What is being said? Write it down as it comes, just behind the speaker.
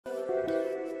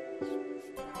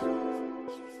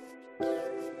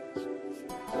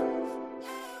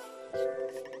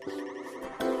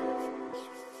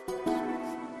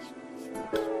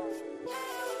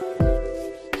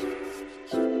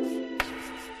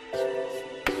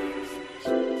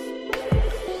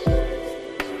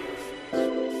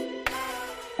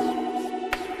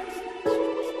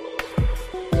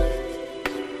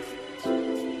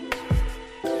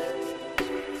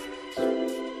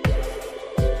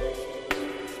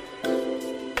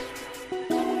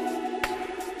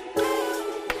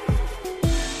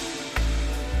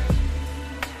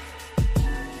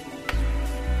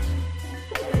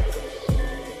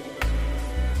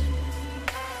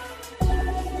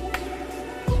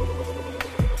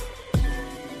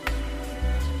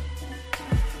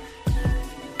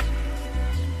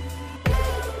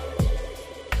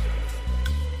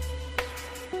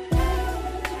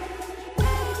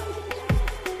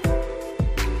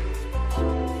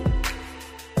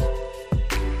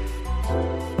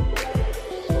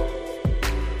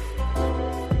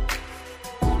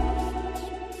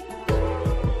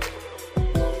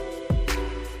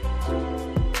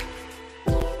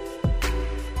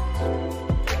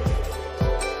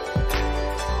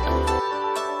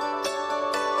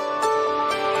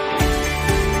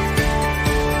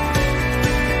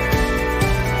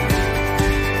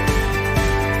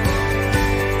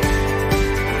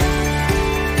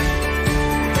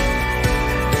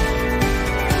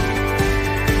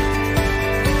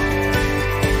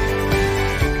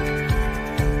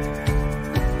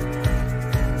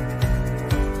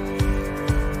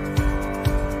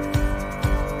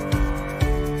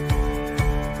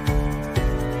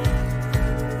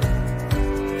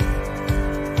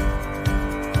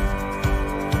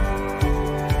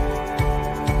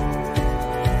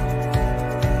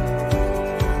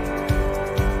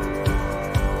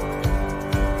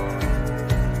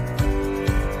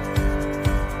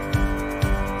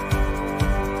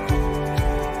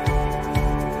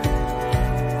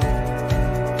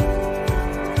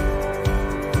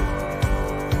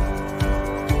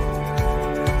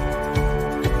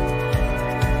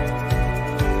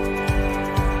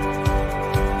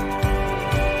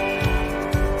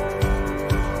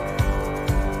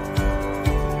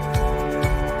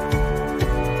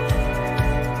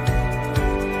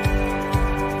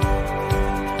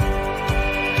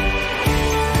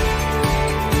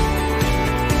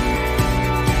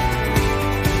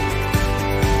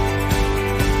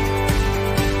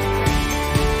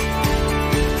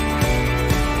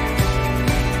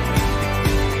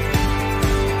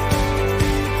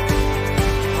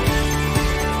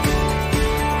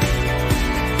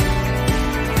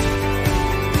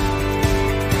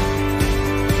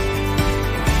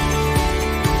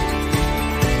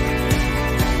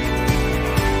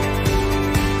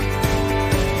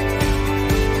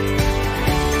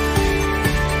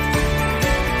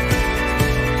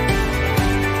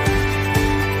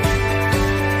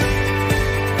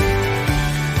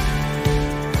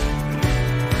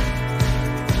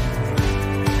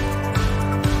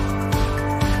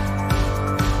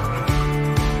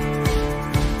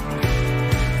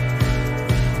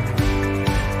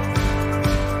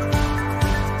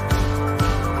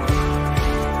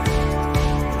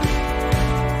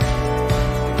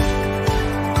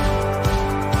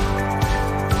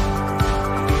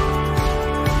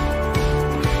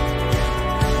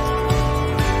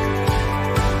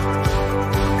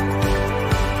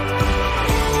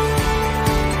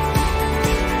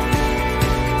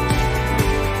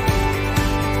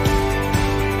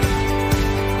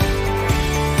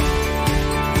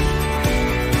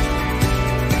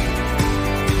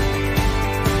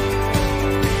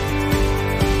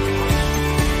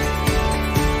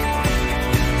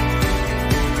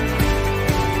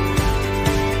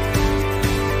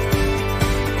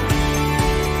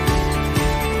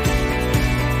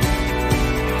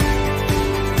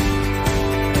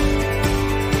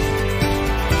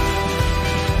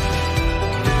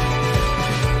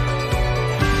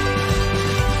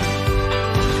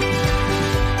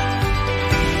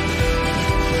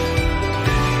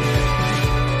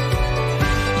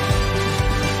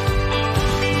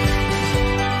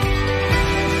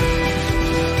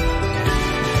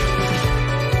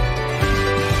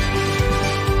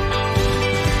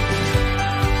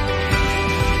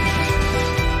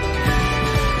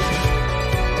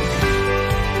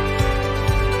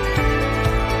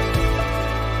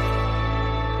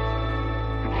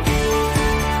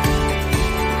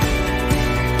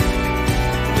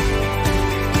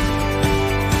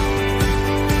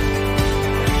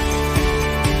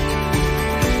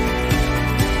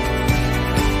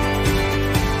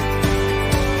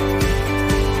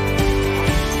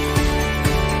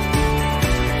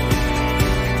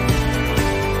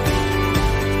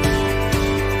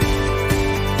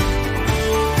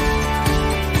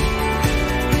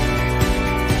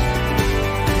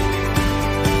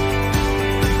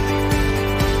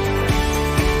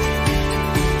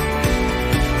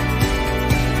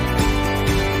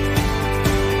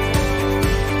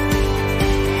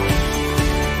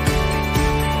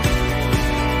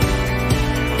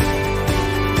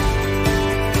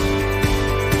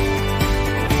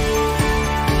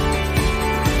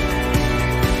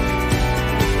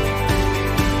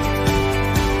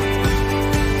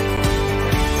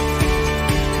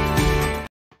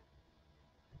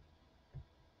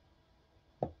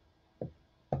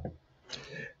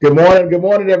Good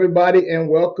morning, everybody, and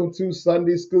welcome to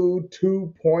Sunday School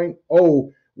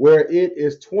 2.0, where it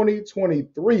is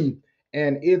 2023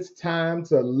 and it's time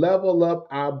to level up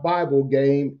our Bible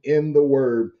game in the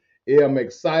Word. Yeah, I'm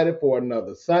excited for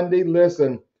another Sunday.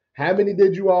 Listen, how many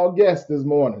did you all guess this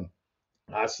morning?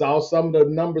 I saw some of the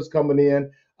numbers coming in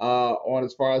on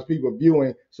as far as people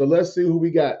viewing. So let's see who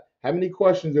we got. How many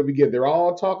questions did we get? They're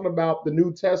all talking about the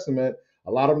New Testament.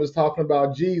 A lot of them is talking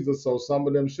about Jesus, so some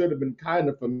of them should have been kind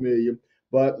of familiar.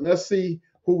 But let's see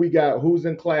who we got. Who's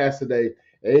in class today?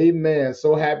 Amen.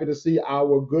 So happy to see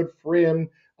our good friend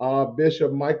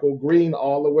Bishop Michael Green,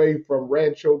 all the way from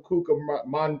Rancho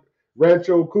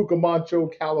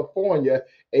Cucamoncho, California.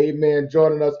 Amen.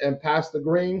 Joining us, and Pastor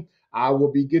Green. I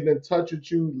will be getting in touch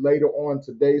with you later on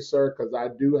today, sir, because I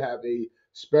do have a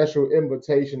special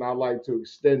invitation I'd like to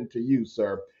extend to you,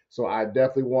 sir. So I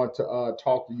definitely want to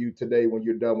talk to you today when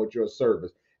you're done with your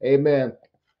service. Amen.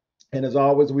 And as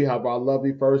always, we have our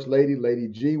lovely First Lady, Lady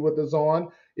G, with us on.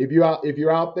 If you're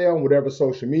out there on whatever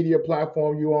social media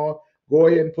platform you're on, go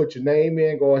ahead and put your name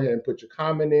in. Go ahead and put your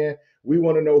comment in. We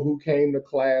want to know who came to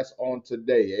class on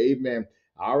today. Amen.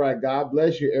 All right. God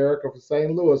bless you, Erica from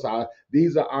St. Louis.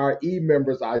 These are our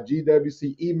members, our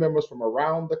GWC members from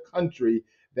around the country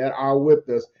that are with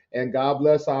us. And God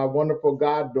bless our wonderful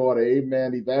goddaughter,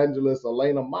 amen, Evangelist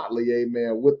Elena Motley,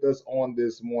 amen, with us on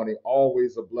this morning.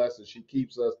 Always a blessing. She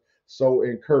keeps us so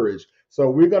encouraged. So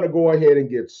we're going to go ahead and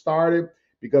get started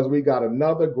because we got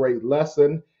another great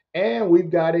lesson and we've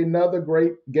got another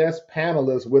great guest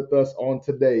panelist with us on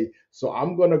today. So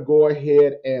I'm going to go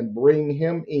ahead and bring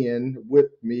him in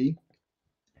with me.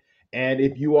 And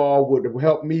if you all would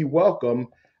help me welcome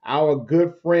our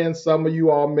good friend, some of you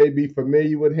all may be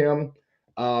familiar with him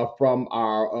from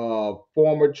our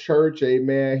former church.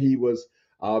 Amen. He was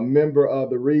a member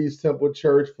of the Reed's Temple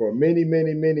Church for many,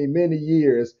 many, many, many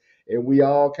years. And we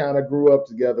all kind of grew up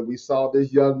together. We saw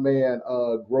this young man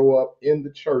grow up in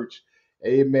the church,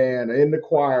 amen, in the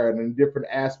choir and in different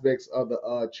aspects of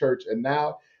the church. And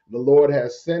now the Lord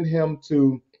has sent him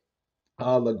to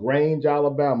LaGrange,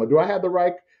 Alabama. Do I have the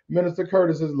right, Minister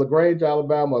Curtis? Is LaGrange,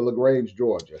 Alabama, or LaGrange,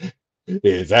 Georgia?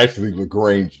 It's actually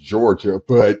LaGrange, Georgia,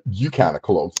 but you kind of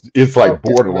close. It's like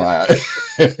Okay, all right,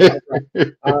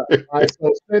 borderline. all right.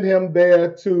 So send him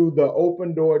there to the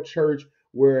Open Door Church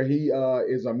where he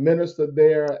is a minister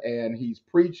there and he's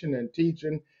preaching and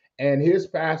teaching. And his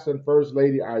pastor and first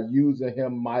lady are using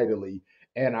him mightily.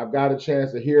 And I've got a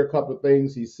chance to hear a couple of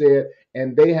things he said.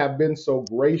 And they have been so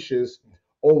gracious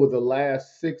over the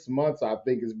last 6 months, I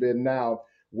think it's been now,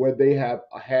 where they have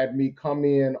had me come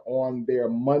in on their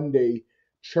Monday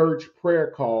church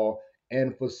prayer call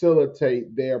and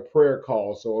facilitate their prayer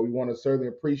call. So we want to certainly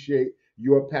appreciate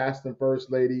your pastor and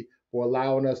first lady for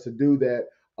allowing us to do that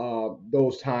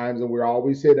those times. And we're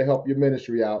always here to help your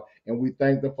ministry out. And we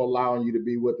thank them for allowing you to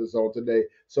be with us on today.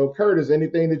 So, Curtis,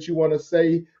 anything that you want to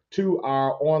say to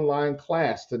our online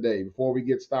class today before we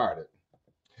get started?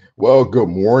 Well, good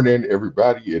morning,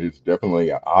 everybody. It is definitely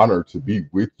an honor to be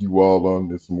with you all on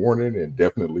this morning and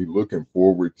definitely looking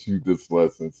forward to this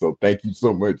lesson. So, thank you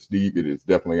so much, Steve. It is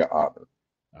definitely an honor.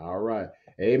 All right.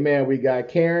 Amen. We got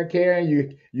Karen.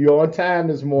 Karen, you on time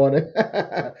this morning.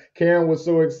 Karen was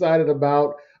so excited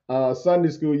about Sunday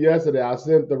school yesterday. I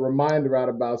sent the reminder out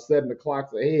about setting the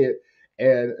clocks ahead,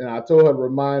 and I told her to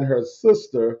remind her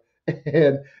sister,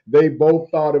 and they both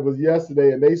thought it was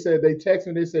yesterday. And they said they texted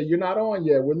me. They said you're not on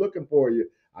yet. We're looking for you.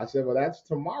 I said, well, that's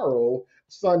tomorrow,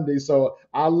 Sunday. So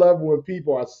I love when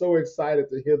people are so excited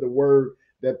to hear the word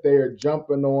that they are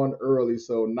jumping on early.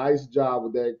 So nice job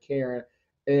with that, Karen,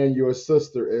 and your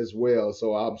sister as well.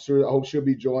 So I hope she'll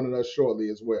be joining us shortly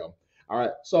as well. All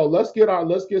right. So let's get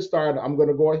started. I'm going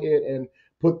to go ahead and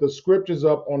put the scriptures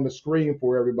up on the screen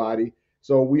for everybody.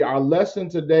 So our lesson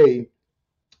today,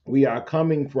 we are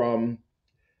coming from,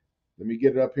 let me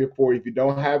get it up here for you. If you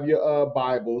don't have your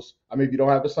Bibles, I mean, if you don't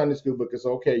have the Sunday school book, it's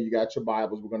okay. You got your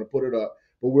Bibles. We're going to put it up.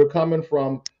 But we're coming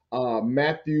from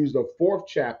Matthew's, the fourth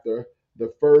chapter,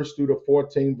 the first through the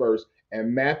 14th verse.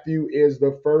 And Matthew is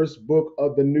the first book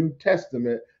of the New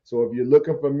Testament. So if you're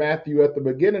looking for Matthew at the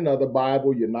beginning of the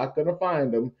Bible, you're not going to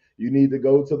find him. You need to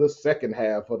go to the second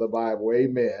half of the Bible.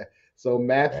 Amen. So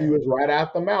Matthew is right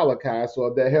after Malachi. So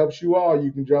if that helps you all,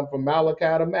 you can jump from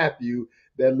Malachi to Matthew.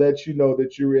 That lets you know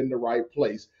that you're in the right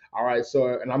place. All right.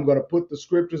 So, and I'm going to put the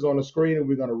scriptures on the screen and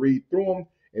we're going to read through them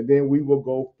and then we will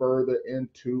go further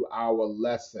into our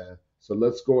lesson. So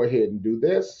let's go ahead and do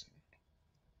this.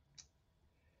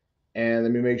 And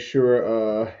let me make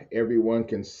sure everyone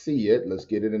can see it. Let's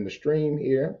get it in the stream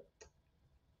here.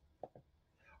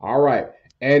 All right.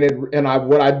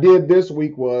 What I did this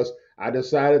week was I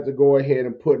decided to go ahead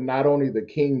and put not only the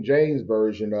King James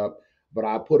version up, but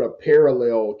I put a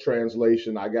parallel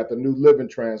translation. I got the New Living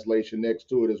Translation next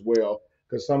to it as well,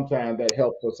 because sometimes that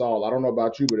helps us all. I don't know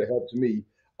about you, but it helps me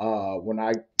when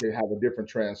I can have a different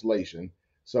translation.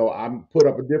 So I'm put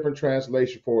up a different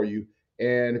translation for you.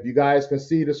 And if you guys can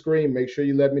see the screen, make sure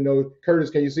you let me know.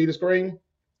 Curtis, can you see the screen?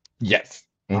 Yes.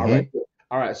 All right.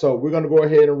 All right. So we're going to go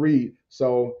ahead and read.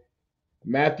 So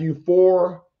Matthew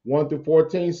 4, 1 through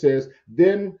 14 says,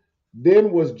 then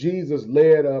was Jesus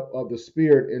led up of the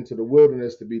Spirit into the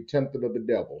wilderness to be tempted of the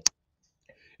devil.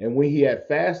 And when he had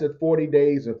fasted 40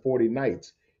 days and 40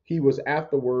 nights, he was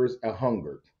afterwards a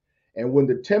hungered. And when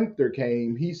the tempter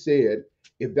came, he said,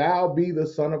 If thou be the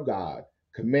Son of God,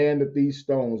 command that these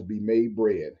stones be made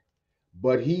bread.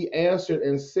 But he answered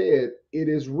and said, It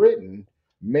is written,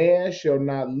 Man shall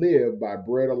not live by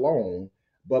bread alone,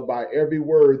 but by every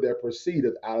word that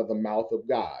proceedeth out of the mouth of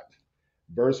God.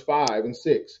 Verse 5 and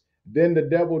 6. Then the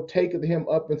devil taketh him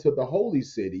up into the holy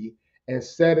city, and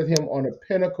setteth him on a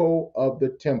pinnacle of the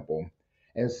temple,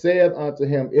 and saith unto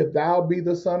him, If thou be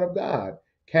the Son of God,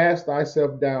 cast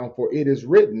thyself down, for it is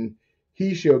written,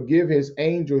 He shall give his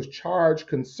angels charge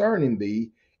concerning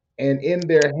thee, and in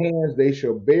their hands they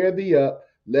shall bear thee up,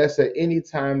 lest at any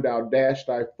time thou dash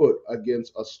thy foot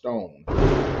against a stone.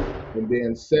 And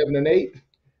then 7 and 8,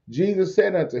 Jesus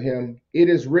said unto him, It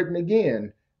is written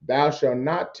again, Thou shalt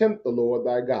not tempt the Lord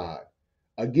thy God.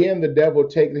 Again the devil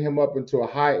taketh him up into a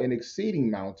high and exceeding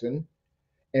mountain,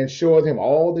 and showeth him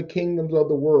all the kingdoms of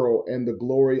the world and the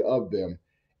glory of them,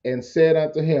 and said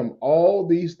unto him, All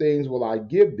these things will I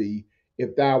give thee,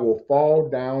 if thou wilt fall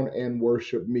down and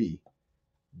worship me.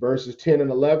 Verses 10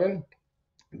 and 11,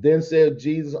 then said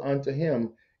Jesus unto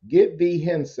him, Get thee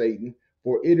hence, Satan,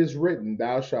 for it is written,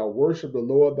 Thou shalt worship the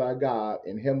Lord thy God,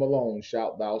 and him alone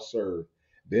shalt thou serve.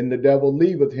 Then the devil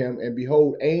leaveth him, and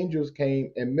behold, angels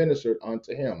came and ministered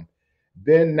unto him.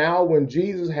 Then now when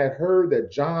Jesus had heard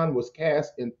that John was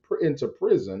cast into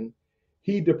prison,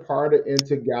 he departed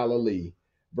into Galilee.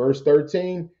 Verse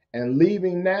 13, and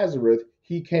leaving Nazareth,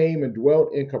 he came and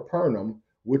dwelt in Capernaum,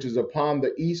 which is upon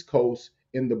the east coast,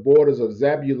 in the borders of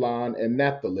Zebulun and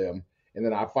Naphtali. And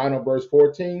then our final verse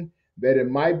 14, that it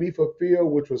might be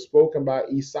fulfilled which was spoken by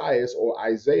Esaias or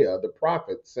Isaiah the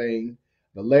prophet, saying,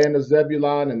 The land of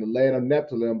Zebulun and the land of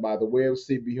Naphtali by the way of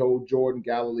sea, behold, Jordan,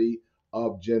 Galilee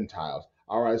of Gentiles.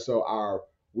 All right, so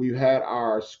we've had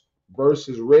our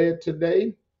verses read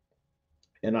today,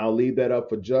 and I'll leave that up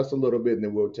for just a little bit, and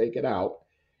then we'll take it out.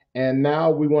 And now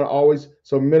we want to always,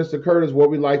 so Minister Curtis, what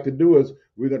we like to do is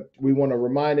we want to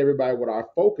remind everybody what our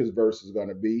focus verse is going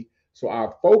to be. So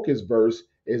our focus verse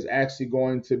is actually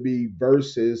going to be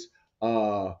verses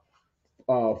 4,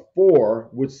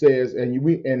 which says, and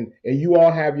you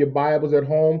all have your Bibles at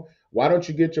home. Why don't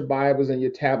you get your Bibles and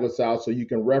your tablets out so you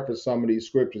can reference some of these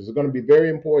scriptures? It's going to be very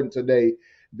important today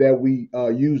that we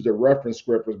use the reference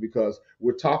scriptures, because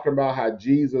we're talking about how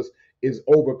Jesus is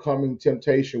overcoming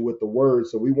temptation with the word.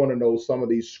 So we want to know some of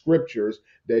these scriptures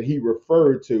that he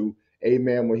referred to,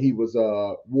 amen, when he was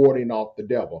warding off the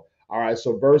devil. All right,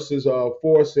 so verses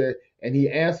 4 said, and he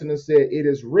answered and said, It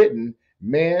is written,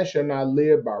 Man shall not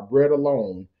live by bread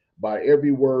alone, by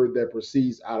every word that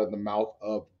proceeds out of the mouth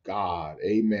of God.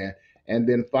 Amen. And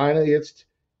then finally,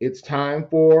 it's time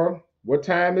for, what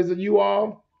time is it, you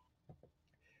all?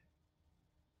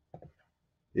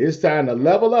 It's time to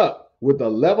level up with the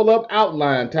level up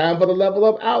outline. Time for the level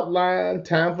up outline.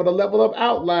 Time for the level up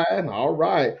outline. All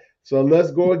right. So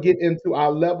let's go and get into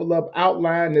our level up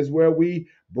outline, is where we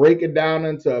break it down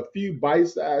into a few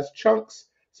bite-sized chunks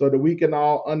so that we can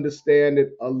all understand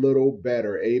it a little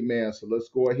better. Amen. So let's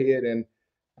go ahead and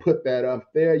put that up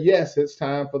there. Yes, it's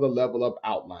time for the level up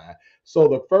outline. So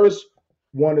the first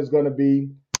one is going to be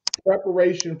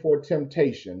preparation for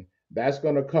temptation. That's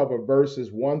going to cover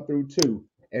verses 1 through 2.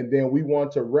 And then we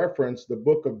want to reference the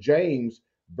book of James,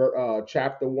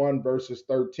 chapter 1, verses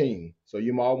 13. So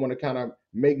you all want to kind of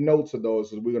make notes of those,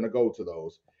 because we're going to go to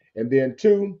those. And then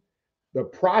 2, the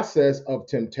process of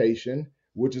temptation,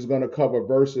 which is going to cover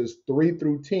verses 3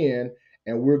 through 10.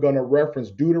 And we're going to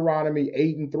reference Deuteronomy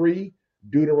 8 and 3,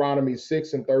 Deuteronomy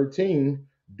 6 and 13,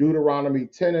 Deuteronomy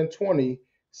 10 and 20,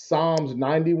 Psalms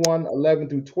 91, 11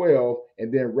 through 12,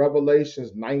 and then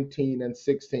Revelations 19 and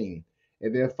 16.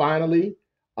 And then finally,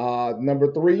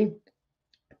 number 3,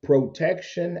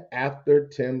 protection after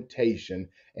temptation,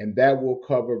 and that will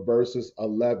cover verses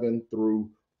 11 through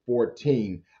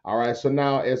 14. All right, so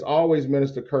now, as always,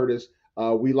 Minister Curtis,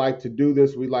 we like to do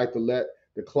this. We like to let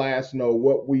the class know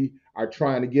what we are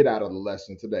trying to get out of the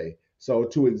lesson today. So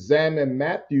to examine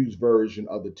Matthew's version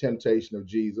of the temptation of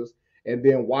Jesus, And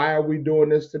then why are we doing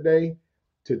this today?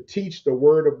 To teach the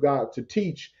word of God, to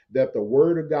teach that the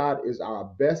word of God is our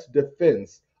best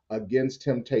defense against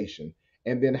temptation.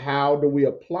 And then how do we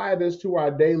apply this to our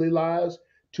daily lives?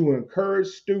 To encourage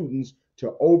students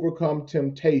to overcome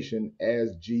temptation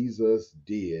as Jesus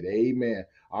did. Amen.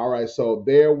 All right, so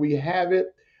there we have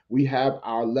it. We have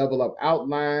our level of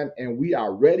outline and we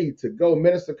are ready to go.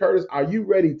 Minister Curtis, are you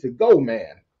ready to go,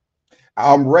 man?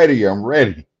 I'm ready. I'm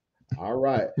ready. All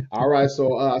right. All right.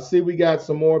 So I see we got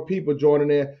some more people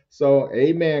joining in. So,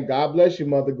 amen. God bless you,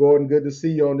 Mother Gordon. Good to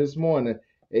see you on this morning.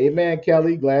 Amen,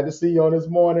 Kelly. Glad to see you on this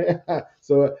morning.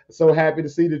 So happy to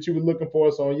see that you were looking for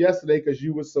us on yesterday because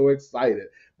you were so excited.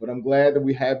 But I'm glad that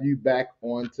we have you back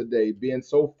on today, being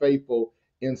so faithful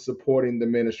in supporting the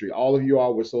ministry. All of you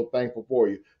all, we're so thankful for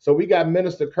you. So we got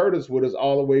Minister Curtis with us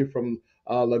all the way from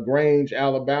LaGrange,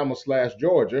 Alabama /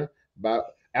 Georgia. About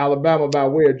Alabama by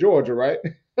way of Georgia, right?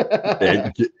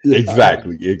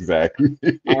 Exactly. Exactly.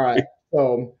 All right.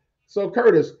 So, so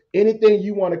Curtis, anything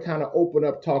you want to kind of open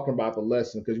up talking about the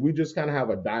lesson? Because we just kind of have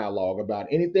a dialogue about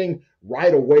anything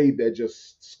right away that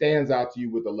just stands out to you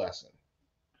with the lesson.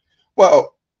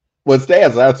 Well, what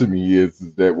stands out to me is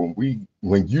that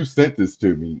when you sent this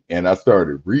to me and I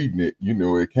started reading it,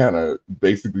 it kind of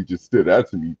basically just stood out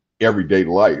to me everyday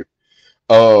life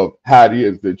of how it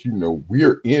is that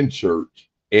we're in church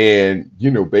and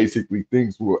basically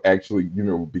things will actually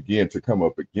begin to come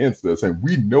up against us, and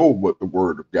we know what the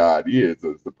word of God is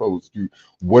as opposed to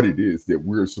what it is that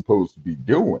we're supposed to be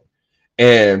doing.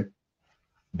 And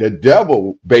the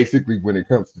devil, basically, when it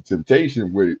comes to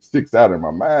temptation, what it sticks out in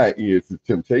my mind is that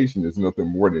temptation is nothing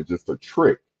more than just a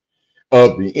trick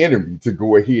of the enemy to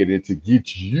go ahead and to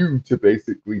get you to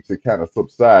basically to kind of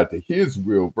subside to his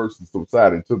will versus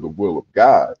subsiding to the will of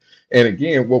God. And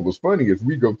again, what was funny as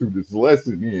we go through this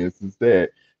lesson is that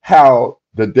how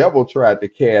the devil tried to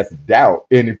cast doubt.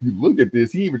 And if you look at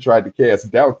this, he even tried to cast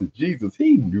doubt to Jesus.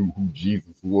 He knew who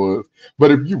Jesus was.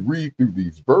 But if you read through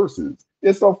these verses,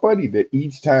 it's so funny that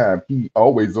each time he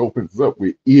always opens up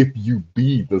with, if you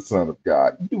be the Son of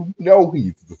God, you know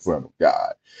he's the Son of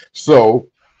God. So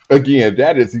again,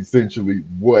 that is essentially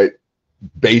what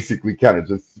basically kind of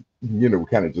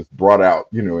just brought out,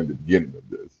 in the beginning of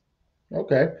this.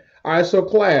 Okay. All right. So,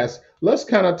 class, let's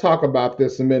kind of talk about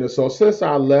this a minute. So, since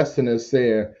our lesson is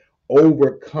saying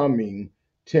overcoming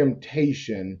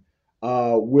temptation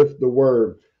with the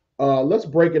word, let's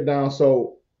break it down.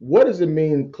 So, what does it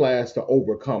mean, class, to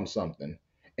overcome something?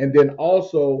 And then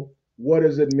also, what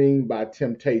does it mean by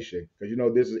temptation?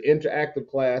 Because, this is interactive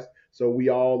class, so we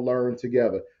all learn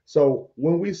together. So,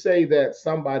 when we say that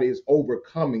somebody is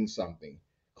overcoming something,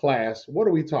 class, what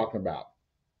are we talking about?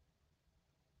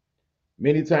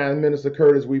 Many times, Minister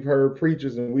Curtis, we've heard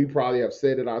preachers, and we probably have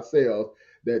said it ourselves,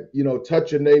 that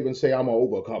touch your neighbor and say, "I'm an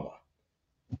overcomer."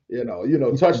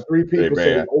 Touch three people,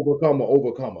 say, Amen. "Overcomer,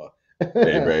 overcomer."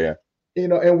 Amen.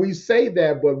 And we say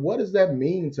that, but what does that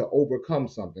mean to overcome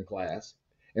something, class?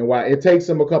 And why it takes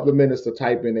them a couple of minutes to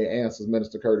type in their answers,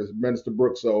 Minister Curtis, Minister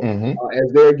Brooks. So Hmm.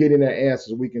 as they're getting their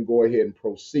answers, we can go ahead and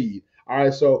proceed. All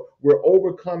right, so we're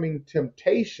overcoming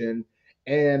temptation,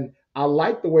 and I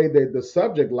like the way that the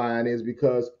subject line is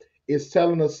because it's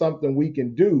telling us something we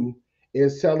can do.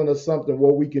 It's telling us something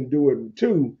what we can do it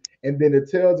to, and then it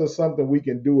tells us something we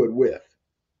can do it with.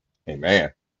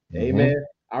 Amen. Hmm. Amen.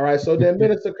 All right. So then,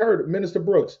 Minister Kurt, Minister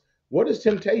Brooks, what is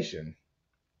temptation?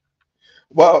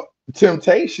 Well,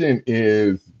 temptation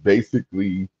is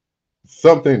basically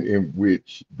something in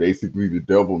which basically the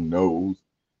devil knows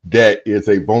that is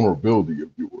a vulnerability of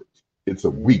yours. It's a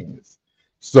Mm, weakness.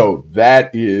 So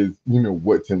that is,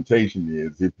 what temptation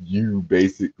is. If you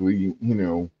basically,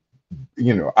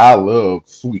 I love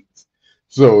sweets.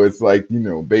 So it's like,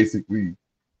 basically,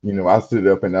 I sit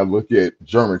up and I look at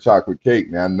German chocolate cake.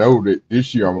 Now I know that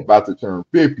this year I'm about to turn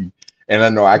 50, and I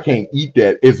know I can't eat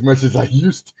that as much as I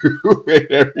used to and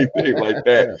everything like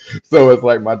that. So it's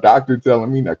like my doctor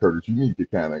telling me, now, Curtis, you need to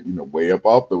kind of, weigh up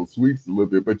off those sweets a little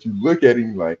bit. But you look at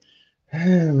him like,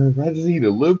 if I just eat a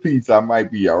little piece, I might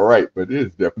be all right. But it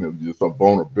is definitely just a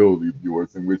vulnerability of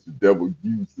yours in which the devil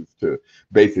uses to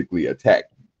basically attack.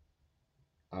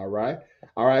 All right.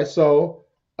 All right. So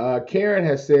Karen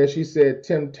has said, she said,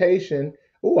 temptation.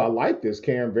 Oh, I like this,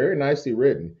 Karen. Very nicely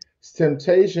written.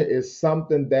 Temptation is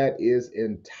something that is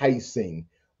enticing.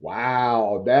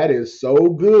 Wow. That is so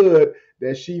good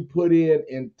that she put in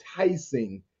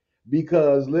enticing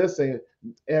because listen,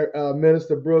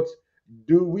 Minister Brooks,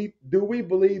 do we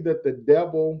believe that the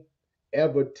devil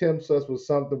ever tempts us with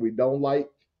something we don't like?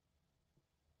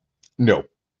 No,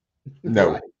 Right.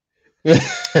 no.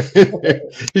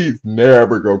 He's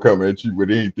never gonna come at you with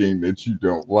anything that you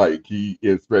don't like. He,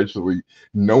 especially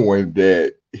knowing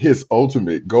that his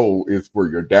ultimate goal is for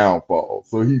your downfall.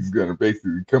 So he's gonna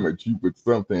basically come at you with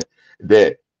something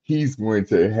that he's going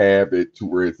to have it to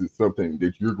where it's something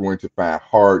that you're going to find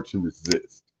hard to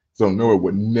resist. So no, it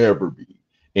would never be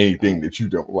anything that you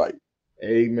don't like.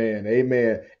 Amen.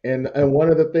 Amen. And one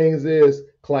of the things is,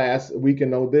 class, we can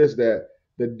know this, that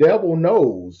the devil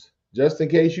knows, just in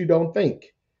case you don't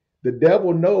think, the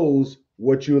devil knows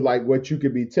what you like, what you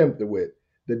could be tempted with.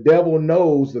 The devil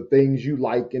knows the things you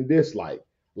like and dislike.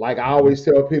 Like I Mhm. always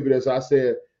tell people this, I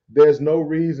said, there's no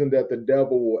reason that the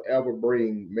devil will ever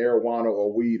bring marijuana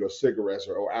or weed or cigarettes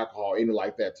or alcohol, anything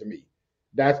like that to me.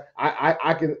 That's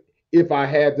I can, if I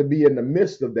had to be in the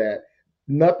midst of that,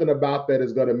 nothing about that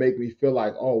is going to make me feel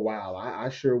like, oh wow, I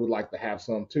sure would like to have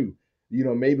some too. You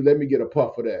know, maybe let me get a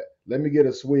puff of that. Let me get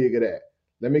a swig of that.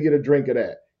 Let me get a drink of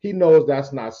that. He knows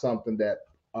that's not something that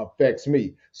affects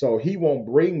me. So he won't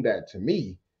bring that to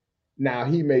me. Now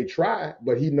he may try,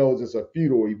 but he knows it's a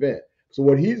futile event. So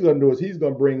what he's going to do is he's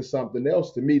going to bring something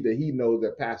else to me that he knows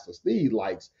that Pastor Steve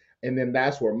likes, and then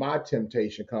that's where my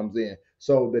temptation comes in.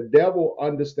 So the devil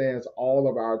understands all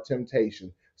of our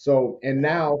temptation. So and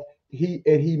now he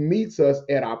meets us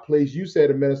at our place. You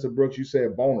said, Minister Brooks, you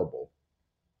said vulnerable.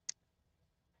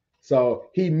 So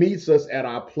he meets us at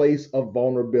our place of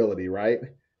vulnerability, right?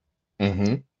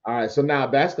 Mhm. All right, so now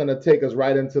that's going to take us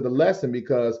right into the lesson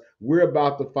because we're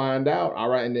about to find out. All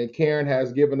right, and then Karen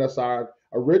has given us our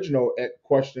original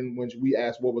question when we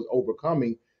asked what was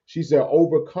overcoming. She said,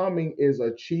 overcoming is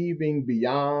achieving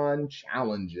beyond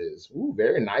challenges. Ooh,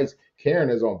 very nice. Karen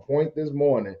is on point this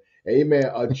morning. Amen.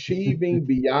 Achieving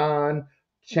beyond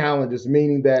challenges,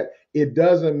 meaning that it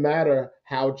doesn't matter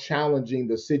how challenging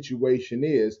the situation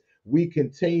is, we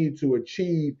continue to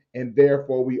achieve and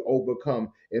therefore we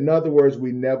overcome. In other words,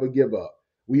 we never give up.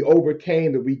 We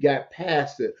overcame it. We got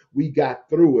past it. We got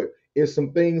through it. It's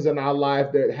some things in our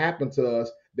life that happened to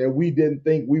us that we didn't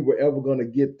think we were ever going to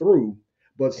get through.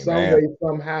 But some Amen. way,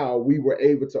 somehow, we were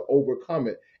able to overcome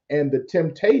it. And the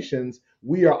temptations,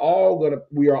 we are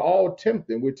all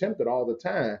tempted. We're tempted all the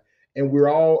time. And we're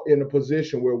all in a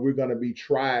position where we're going to be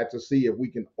tried to see if we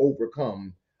can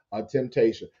overcome a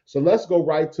temptation. So let's go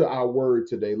right to our word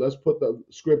today. Let's put the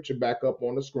scripture back up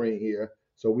on the screen here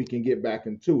so we can get back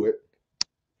into it.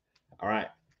 All right.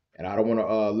 And I don't want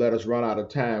to let us run out of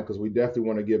time because we definitely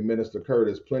want to give Minister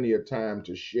Curtis plenty of time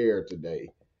to share today.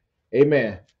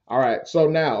 Amen. All right. So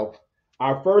now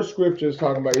our first scripture is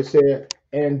talking about, it said,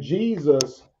 and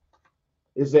Jesus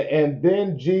it said, and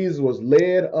then Jesus was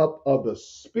led up of the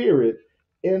Spirit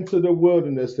into the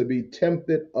wilderness to be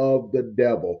tempted of the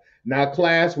devil. Now,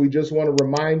 class, we just want to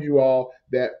remind you all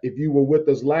that if you were with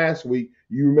us last week,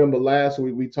 you remember last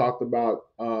week we talked about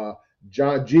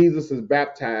John. Jesus is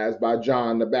baptized by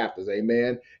John the Baptist,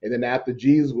 amen. And then after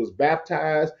Jesus was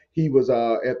baptized, he was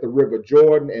at the River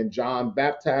Jordan, and John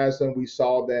baptized him. We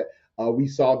saw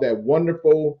that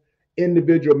wonderful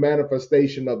individual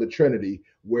manifestation of the Trinity,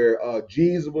 where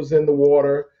Jesus was in the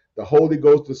water, the Holy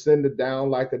Ghost descended down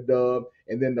like a dove,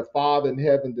 and then the Father in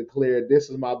heaven declared, "This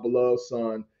is my beloved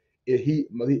Son. In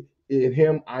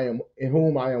him I am, in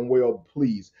whom I am well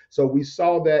pleased." So we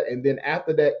saw that, and then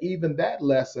after that, even that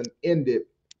lesson ended,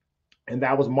 and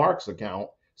that was Mark's account.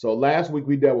 So last week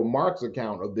we dealt with Mark's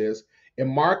account of this, and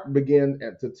Mark began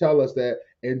to tell us that,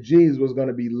 and Jesus was going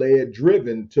to be led,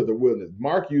 driven to the wilderness.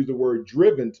 Mark used the word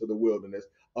driven to the wilderness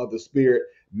of the Spirit.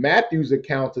 Matthew's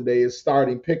account today is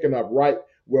starting picking up right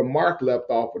where Mark left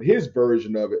off with his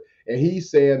version of it, and he's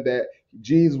saying that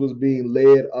Jesus was being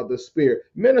led of the Spirit.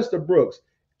 Minister Brooks,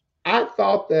 I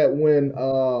thought that when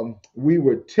we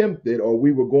were tempted or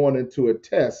we were going into a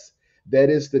test, that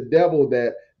it's the devil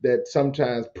that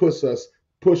sometimes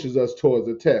pushes us towards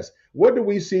the test. What do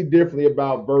we see differently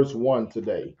about verse 1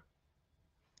 today?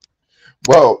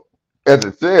 Well, as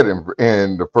it said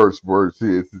in the first verse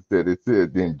is that it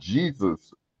said, then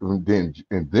Jesus,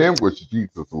 then was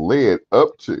Jesus led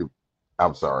up to,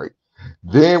 I'm sorry,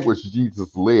 then was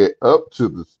Jesus led up to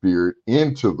the Spirit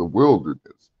into the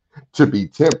wilderness to be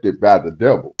tempted by the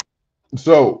devil.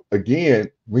 So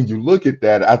again, when you look at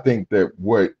that, I think that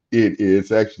what it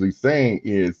is actually saying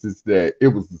is that it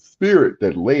was the Spirit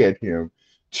that led him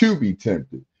to be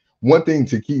tempted. One thing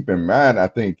to keep in mind, I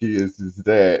think, is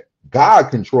that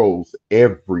God controls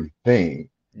everything.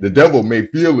 The Mhm. devil may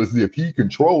feel as if he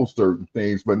controls certain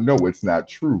things, but no, it's not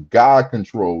true. God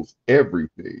controls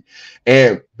everything.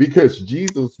 And because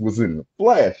Jesus was in the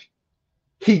flesh,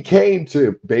 he came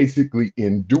to basically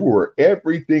endure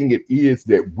everything it is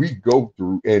that we go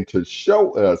through and to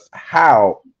show us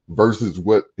how versus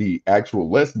what the actual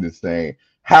lesson is saying,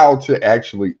 how to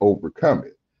actually overcome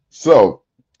it. So,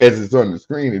 as it's on the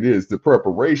screen, it is the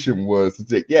preparation was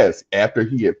that yes, after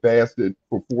he had fasted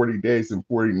for 40 days and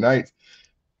 40 nights,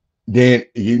 then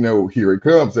here it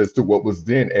comes as to what was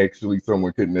then actually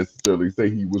someone could necessarily say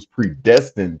he was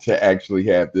predestined to actually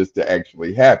have this to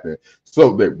actually happen,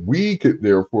 so that we could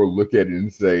therefore look at it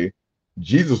and say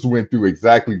Jesus went through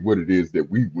exactly what it is that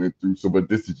we went through. So, but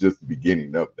this is just the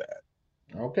beginning of that.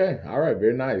 Okay. All right.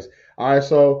 Very nice. All right.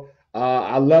 So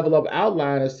our level up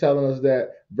outline is telling us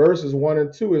that verses 1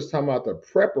 and 2 is talking about the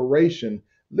preparation.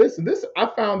 Listen, this I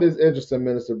found this interesting,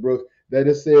 Minister Brooks, that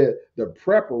it said the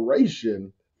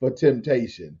preparation for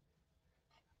temptation.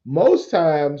 Most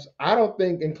times, I don't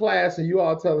think in class, and you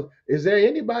all tell us, is there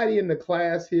anybody in the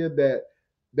class here that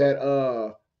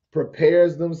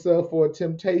prepares themselves for a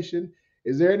temptation?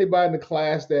 Is there anybody in the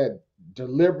class that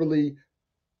deliberately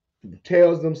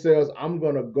tells themselves, I'm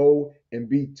going to go and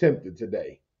be tempted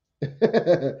today?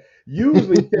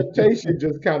 Usually, temptation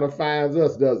just kind of finds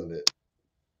us, doesn't it?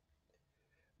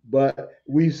 But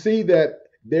we see that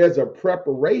there's a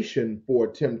preparation for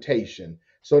temptation.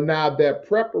 So now that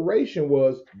preparation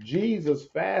was Jesus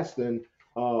fasting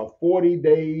 40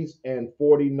 days and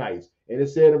 40 nights. And it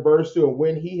said in verse 2, and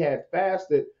when he had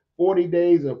fasted 40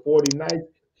 days and 40 nights,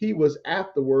 he was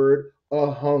afterward a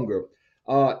hunger.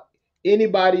 Uh,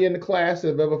 Anybody in the class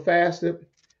have ever fasted?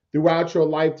 Throughout your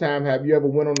lifetime, have you ever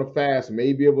went on a fast?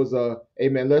 Maybe it was a,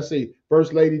 amen. Let's see.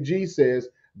 First Lady G says,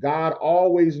 God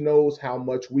always knows how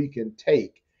much we can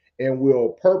take and will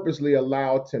purposely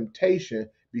allow temptation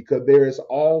because there is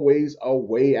always a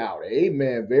way out.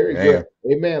 Amen. Very good.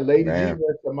 Man, Amen. Lady G man,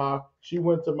 went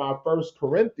to my First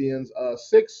Corinthians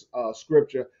 6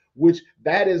 scripture, which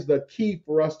that is the key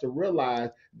for us to realize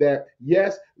that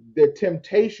yes, the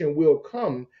temptation will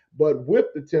come, but with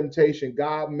the temptation,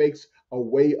 God makes a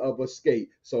way of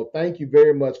escape. So thank you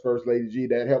very much, First Lady G.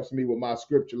 That helps me with my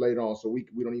scripture later on, so we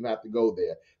don't even have to go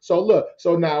there. So look,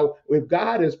 so now if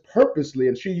God is purposely,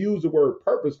 and she used the word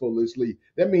purposefully,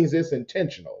 that means it's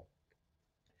intentional.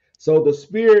 So the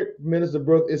Spirit, Minister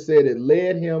Brooks, it said it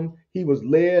led him. He was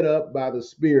led up by the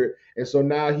Spirit, and so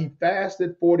now he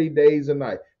fasted 40 days a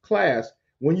night. Class,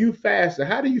 when you fast,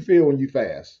 how do you feel when you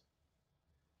fast?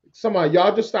 Some of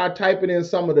y'all just start typing in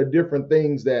some of the different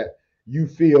things that you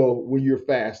feel when you're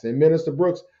fasting. Minister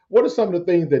Brooks, what are some of the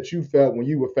things that you felt when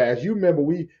you were fast? You remember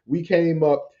we came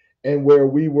up and where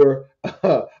we were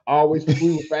always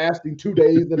we were fasting 2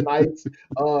 days and nights,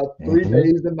 3 hmm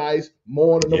days and nights,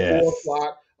 morning to 4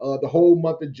 o'clock. yes, The whole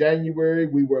month of January,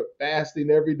 we were fasting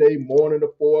every day, morning to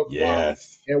 4 o'clock.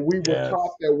 yes, And we were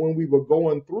taught yes. that when we were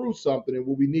going through something and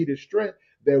when we needed strength,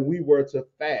 that we were to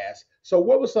fast. So,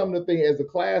 what were some of the things, as the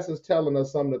class is telling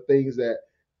us some of the things that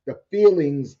the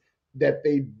feelings that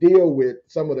they deal with,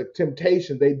 some of the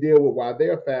temptations they deal with while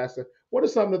they're fasting? What are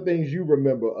some of the things you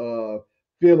remember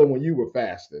feeling when you were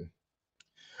fasting?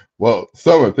 Well,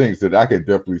 some of the things that I can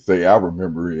definitely say I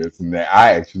remember is, and that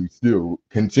I actually still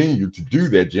continue to do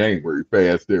that January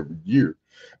fast every year.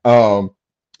 Um,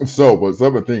 but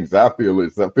some of the things I feel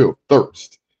is I feel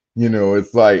thirst.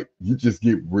 It's like you just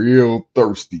get real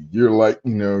thirsty. You're like,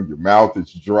 your mouth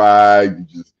is dry. You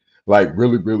just like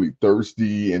really, really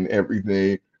thirsty and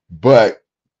everything. But,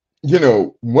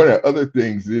 one of the other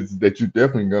things is that you're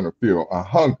definitely going to feel a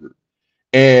hunger.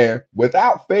 And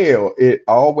without fail, it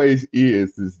always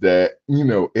is that,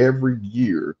 every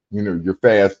year, you're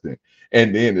fasting.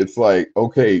 And then it's like,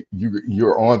 okay,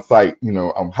 you're on site,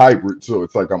 I'm hybrid, so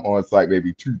it's like I'm on site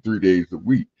maybe 2, 3 days a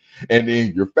week. And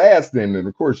then you're fasting, and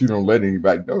of course you don't let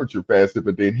anybody know that you're fasting,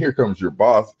 but then here comes your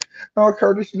boss. Oh,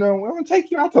 Curtis, I'm gonna take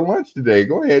you out to lunch today.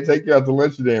 Go ahead, take you out to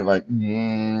lunch today. I'm like,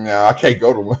 no, I can't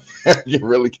go to lunch. You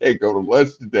really can't go to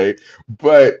lunch today,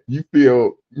 but you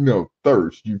feel,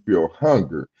 thirst, you feel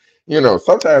hunger.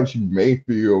 Sometimes you may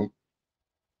feel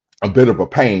a bit of a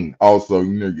pain also.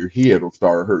 Your head will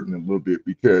start hurting a little bit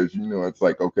because, it's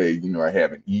like, okay, I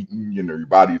haven't eaten, your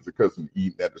body is accustomed to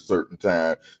eating at a certain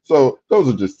time. So those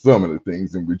are just some of the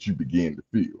things in which you begin to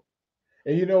feel.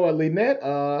 And you know what, Lynette?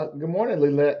 Good morning,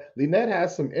 Lynette. Lynette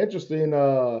has some interesting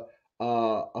a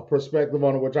perspective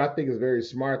on it, which I think is very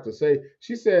smart to say.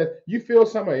 She said, "You feel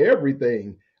some of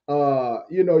everything.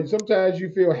 Sometimes you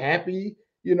feel happy.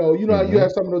 How you Mm-hmm.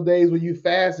 have some of those days when you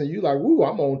fast and you like, ooh,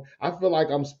 I'm on. I feel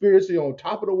like I'm spiritually on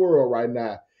top of the world right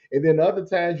now. And then other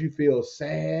times you feel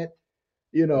sad,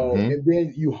 Mm-hmm. and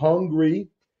then you hungry,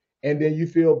 and then you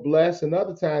feel blessed.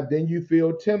 Another time, then you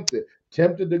feel tempted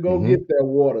to go Mm-hmm. get that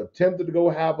water, tempted to go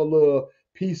have a little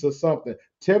piece of something,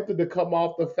 tempted to come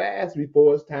off the fast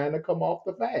before it's time to come off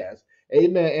the fast.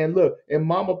 Amen. And look, in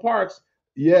Mama Parks,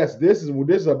 yes, this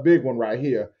is a big one right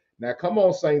here. Now, come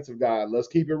on, saints of God, let's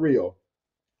keep it real.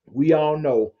 We all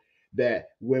know that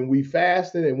when we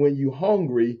fasting and when you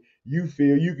hungry, you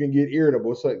feel you can get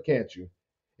irritable, so can't you?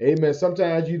 Amen.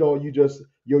 Sometimes you don't, you just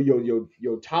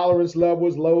your tolerance level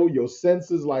is low, your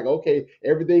senses like, okay,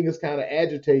 everything is kind of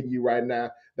agitating you right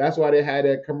now. That's why they had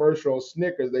that commercial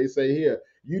Snickers. They say here,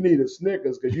 you need a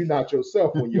Snickers because you're not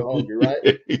yourself when you're hungry, right?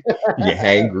 You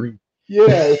hangry.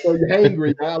 Yeah, so you're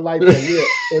hangry. I like that. Yeah,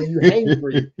 so you're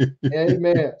hangry.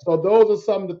 Amen. So those are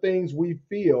some of the things we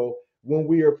feel when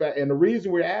we are fat. And the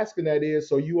reason we're asking that is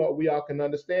so we all can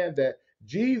understand that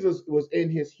Jesus was in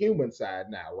his human side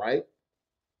now, right?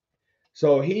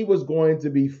 So he was going to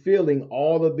be feeling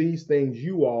all of these things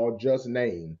you all just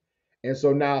named. And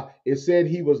so now it said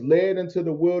he was led into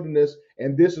the wilderness,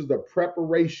 and this is the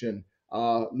preparation.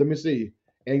 Let me see.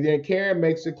 And then Karen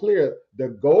makes it clear the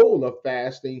goal of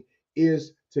fasting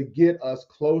is to get us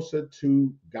closer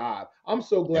to God. I'm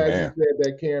so glad you Amen. said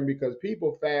that, Karen, because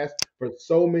people fast for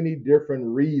so many different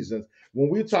reasons. When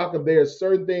we talk of there's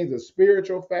certain things, a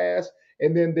spiritual fast,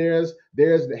 and then there's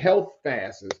the health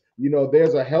fasts.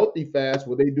 There's a healthy fast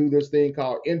where they do this thing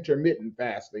called intermittent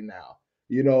fasting now.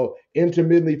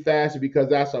 Intermittently fasting because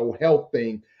that's a health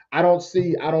thing. I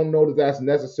don't know that that's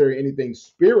necessarily anything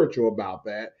spiritual about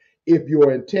that. If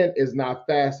your intent is not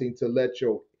fasting to let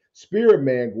your spirit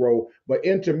man grow, but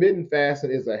intermittent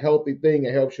fasting is a healthy thing.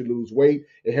 It helps you lose weight.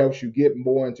 It helps you get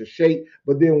more into shape.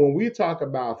 But then when we talk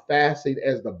about fasting,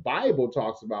 as the Bible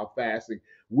talks about fasting,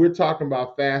 we're talking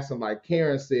about fasting, like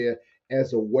Karen said,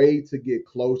 as a way to get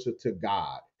closer to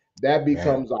God. That Amen.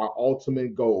 becomes our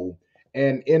ultimate goal.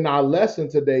 And in our lesson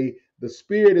today, the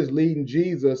Spirit is leading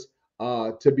Jesus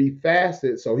to be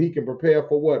fasted so he can prepare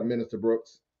for what, Minister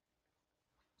Brooks?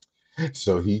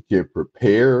 So he can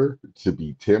prepare to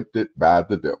be tempted by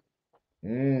the devil.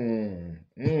 Mm,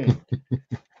 mm.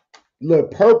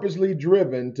 Look, purposely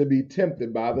driven to be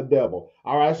tempted by the devil.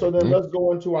 All right, so then Mhm. let's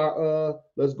go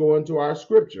into our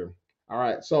scripture. All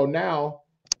right, so now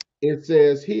it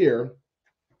says here,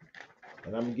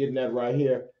 and I'm getting that right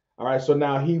here. All right, so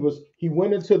now he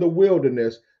went into the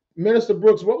wilderness. Minister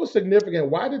Brooks, what was significant?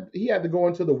 Why did he have to go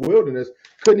into the wilderness?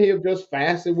 Couldn't he have just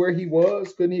fasted where he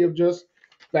was? Couldn't he have just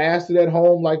fasted at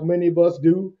home like many of us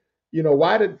do?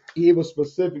 Why did he was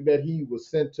specific that he was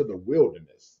sent to the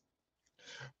wilderness?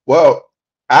 Well,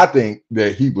 I think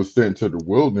that he was sent to the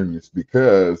wilderness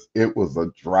because it was a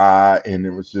dry and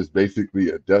it was just basically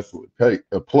a desolate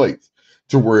a place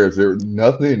to where there's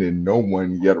nothing and no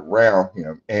one yet around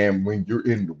him. And when you're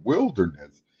in the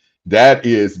wilderness, that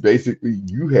is basically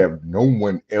you have no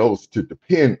one else to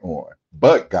depend on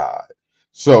but God.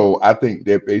 So I think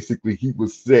that basically he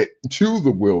was set to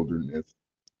the wilderness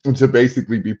to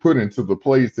basically be put into the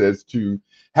place as to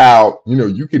how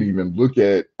you can even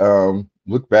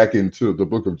look back into the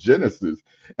book of Genesis,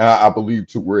 I believe,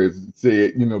 to where it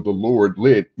said the Lord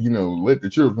led the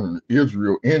children of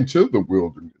Israel into the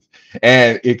wilderness,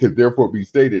 and it could therefore be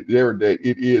stated there that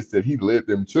it is that he led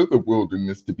them to the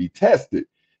wilderness to be tested,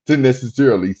 to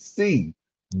necessarily see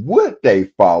would they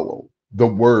follow the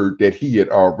word that he had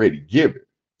already given.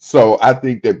 So I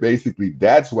think that basically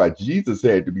that's why Jesus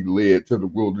had to be led to the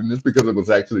wilderness, because it was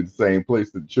actually the same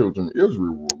place that the children of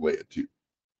Israel were led to.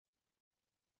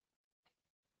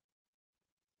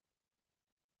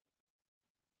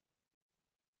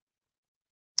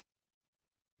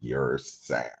 Your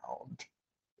sound.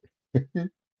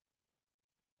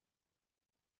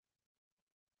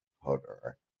 Hold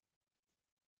on.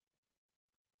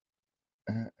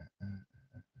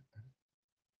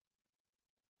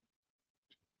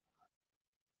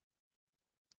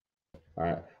 All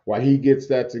right. While he gets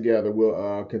that together, we'll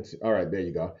all right, there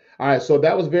you go. All right, so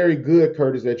that was very good,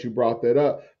 Curtis, that you brought that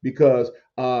up because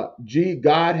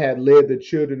God had led the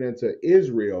children into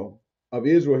Israel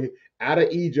out of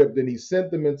Egypt, then he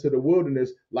sent them into the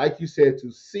wilderness, like you said,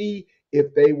 to see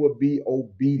if they would be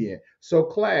obedient. So,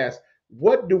 class,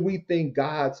 what do we think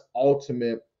God's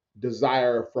ultimate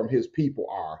desire from his people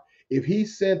are? If he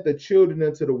sent the children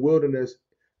into the wilderness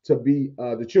to be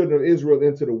the children of Israel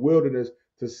into the wilderness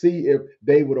to see if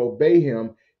they would obey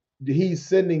him. He's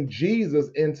sending Jesus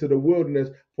into the wilderness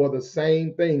for the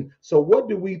same thing. So, what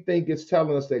do we think it's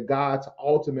telling us that God's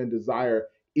ultimate desire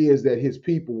is that his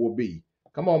people will be?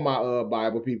 Come on, my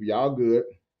Bible people, y'all good.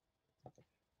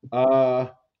 Uh,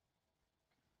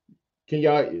 can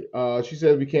y'all? She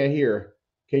says we can't hear.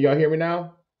 Can y'all hear me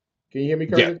now? Can you hear me, Yeah,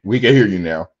 Curtis? we can hear you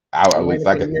now. At least Yolanda,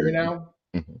 I can you can hear hear me you. now?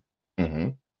 Hmm. Hmm.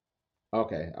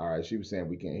 Okay, all right. She was saying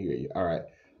we can't hear you. All right,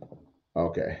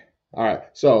 okay, all right.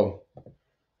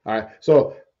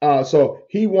 So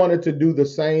he wanted to do the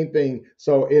same thing.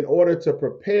 So in order to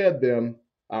prepare them,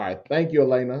 All right. Thank you,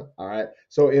 Elena. All right.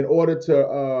 So in order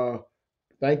to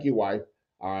thank you, wife.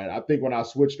 All right. I think when I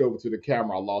switched over to the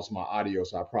camera, I lost my audio,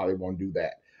 so I probably won't do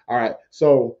that. All right.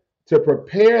 So to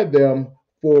prepare them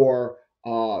for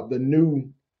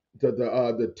the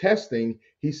testing,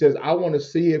 he says, I want to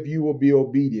see if you will be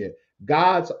obedient.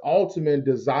 God's ultimate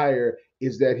desire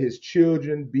is that his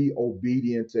children be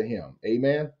obedient to him.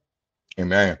 Amen.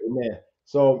 Amen. Amen.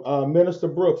 So, Minister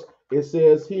Brooks, it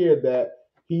says here that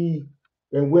he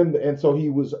and so he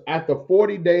was after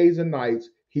 40 days and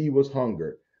nights, he was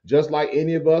hungered. Just like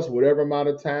any of us, whatever amount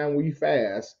of time we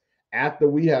fast, after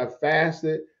we have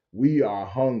fasted, we are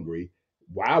hungry.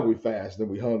 While we fasting,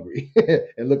 we hungry.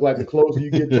 And look like the closer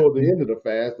you get toward the end of the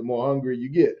fast, the more hungry you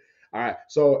get. All right.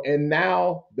 So, and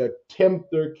now the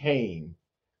tempter came.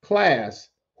 Class,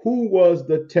 who was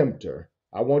the tempter?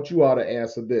 I want you all to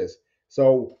answer this.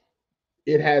 So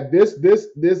it had this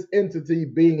entity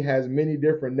being has many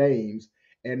different names,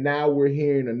 and now we're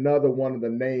hearing another one of the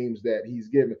names that he's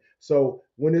given. So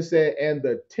when it said and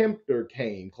the tempter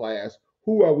came, class,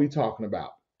 who are we talking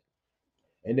about?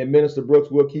 And then Minister Brooks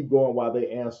will keep going while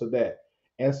they answer that.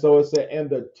 And so it said, and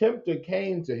the tempter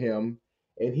came to him,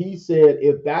 and he said,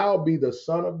 if thou be the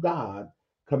Son of God,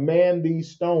 command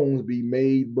these stones be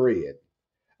made bread.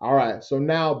 All right. So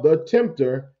now the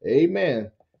tempter,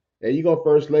 amen. There you go,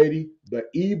 First Lady. The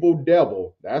evil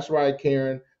devil. That's right,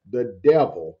 Karen. The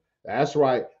devil. That's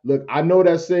right. Look, I know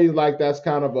that seems like that's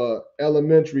kind of a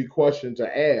elementary question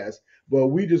to ask, but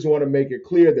we just want to make it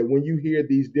clear that when you hear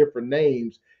these different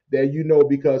names, that you know,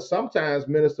 because sometimes,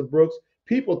 Minister Brooks,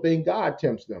 people think God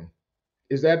tempts them.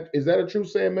 Is that a true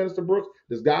saying, Minister Brooks?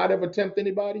 Does God ever tempt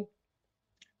anybody?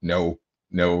 No,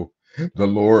 no. The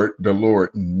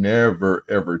Lord never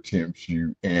ever tempts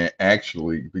you. And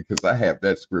actually, because I have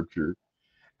that scripture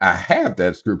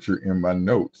in my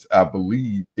notes. I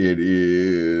believe it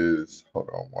is, hold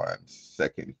on one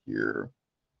second here.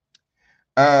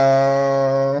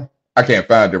 I can't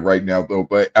find it right now though,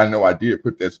 but I know I did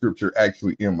put that scripture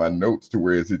actually in my notes to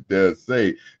where it does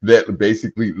say that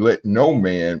basically let no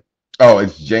man, oh,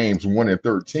 it's James 1 and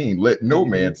 13. Let no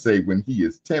man Mm-hmm. say when he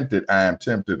is tempted, I am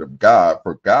tempted of God,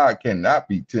 for God cannot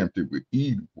be tempted with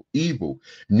evil,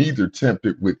 neither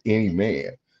tempted with any man.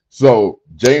 So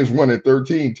James 1 and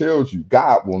 13 tells you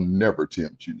God will never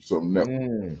tempt you. So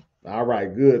no. All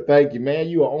right, good. Thank you, man.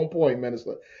 You are on point,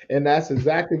 Minister. And that's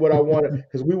exactly what I wanted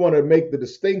because we want to make the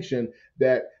distinction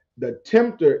that the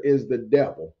tempter is the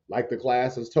devil, like the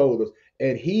class has told us,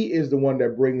 and he is the one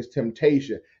that brings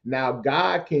temptation. Now,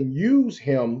 God can use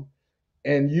him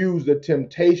and use the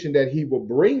temptation that he will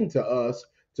bring to us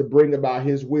to bring about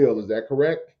his will. Is that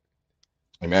correct?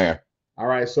 Amen. All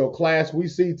right, so class, we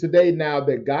see today now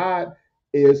that God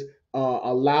is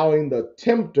allowing the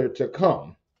tempter to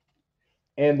come.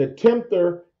 And the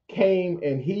tempter came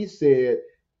and he said,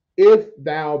 if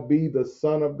thou be the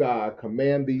Son of God,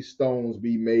 command these stones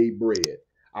be made bread.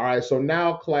 All right, so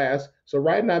now, class, so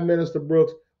right now, Minister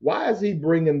Brooks, why is he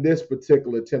bringing this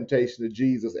particular temptation to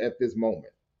Jesus at this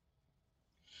moment?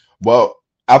 Well,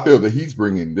 I feel that he's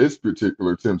bringing this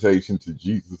particular temptation to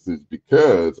Jesus is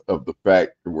because of the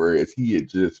fact whereas he had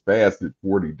just fasted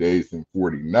 40 days and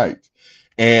 40 nights.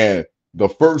 And the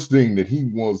first thing that he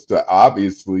wants to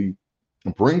obviously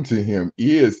bring to him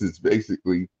is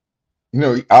basically,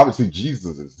 obviously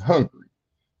Jesus is hungry.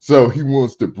 So he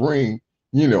wants to bring,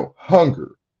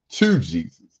 hunger to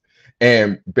Jesus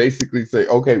and basically say,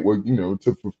 okay, well,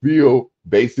 to fulfill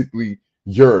basically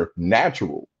your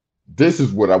natural, this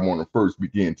is what I want to first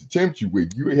begin to tempt you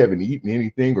with. You haven't eaten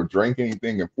anything or drank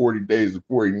anything in 40 days or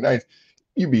 40 nights.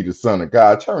 You be the Son of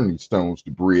God. Turn these stones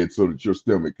to bread so that your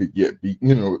stomach could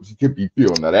could be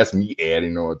filled. Now that's me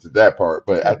adding on to that part,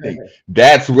 but I think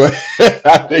that's what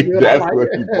I think Good, I that's like what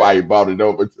he it. why he brought it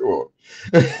over to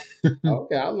him.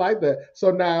 Okay, I like that.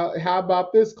 So now, how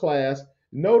about this class?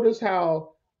 Notice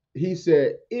how he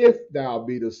said, if thou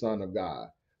be the Son of God.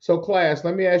 So, class,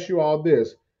 let me ask you all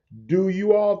this. Do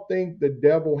you all think the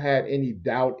devil had any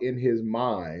doubt in his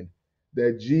mind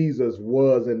that Jesus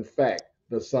was, in fact,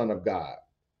 the Son of God?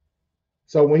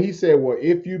 So, when he said, well,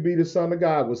 if you be the Son of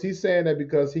God, was he saying that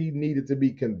because he needed to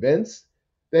be convinced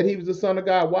that he was the Son of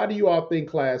God? Why do you all think,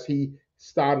 class, he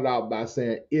started out by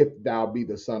saying, if thou be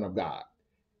the Son of God?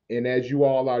 And as you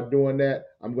all are doing that,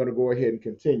 I'm going to go ahead and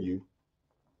continue.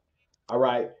 All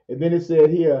right. And then it said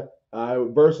here,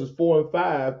 verses 4 and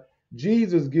 5,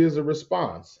 Jesus gives a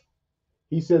response.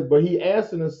 He says, but he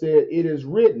answered and said, it is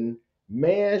written,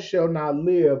 man shall not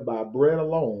live by bread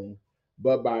alone,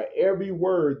 but by every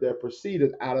word that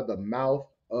proceedeth out of the mouth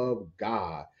of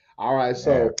God. All right. Man,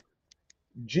 So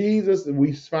Jesus,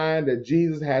 we find that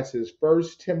Jesus has his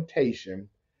first temptation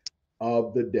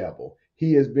of the devil.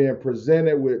 He is being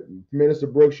presented with, Minister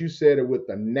Brooks, you said it, with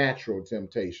the natural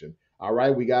temptation. All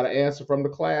right, we got an answer from the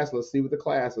class. Let's see what the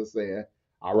class is saying.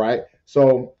 All right,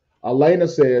 so Elena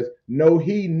says, no,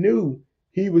 he knew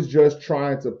he was just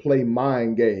trying to play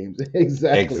mind games.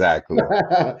 Exactly. Exactly.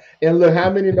 And look, how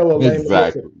many know, Elena? Listen,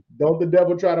 Exactly. don't the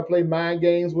devil try to play mind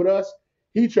games with us?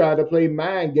 He tried to play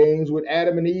mind games with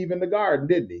Adam and Eve in the garden,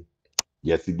 didn't he?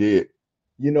 Yes, he did.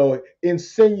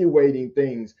 Insinuating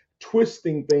things,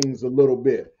 twisting things a little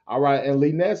bit. All right. And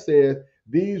Lynette says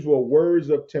these were words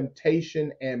of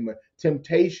temptation and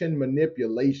temptation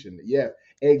manipulation. Yes,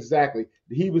 exactly.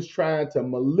 He was trying to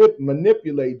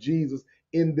manipulate Jesus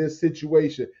in this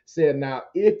situation. Said, now,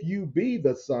 if you be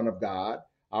the Son of God,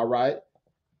 all right.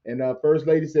 And First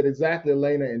Lady said exactly,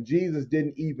 Elena, and Jesus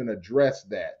didn't even address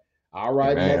that. All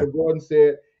right, Mother Amen. Gordon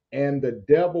said, and the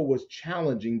devil was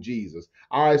challenging Jesus.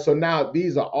 All right, so now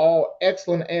these are all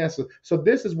excellent answers. So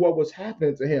this is what was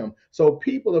happening to him. So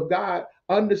people of God,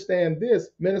 understand this,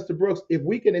 Minister Brooks, if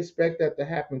we can expect that to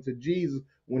happen to Jesus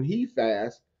when he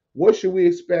fasts, what should we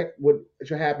expect what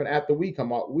should happen after we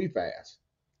come out, we fast?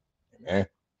 Amen.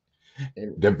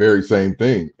 And That very same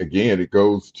thing. Again, it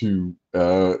goes to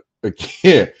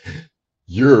again,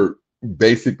 you're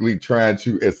basically trying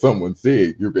to, as someone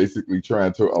said, you're basically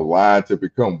trying to align to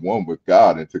become one with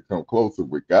God and to come closer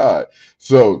with God.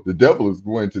 So the devil is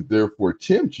going to therefore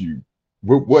tempt you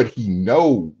with what he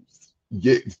knows,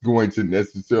 yet it's going to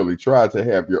necessarily try to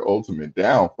have your ultimate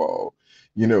downfall.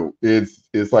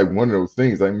 It's like one of those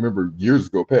things. I remember years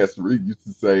ago, Pastor Reed used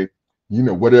to say,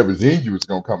 whatever's in you is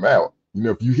going to come out.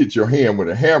 If you hit your hand with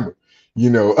a hammer,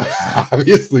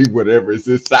 obviously whatever is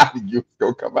inside of you is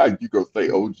gonna come out. You gonna say,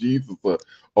 "Oh Jesus,"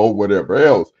 or whatever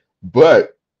else.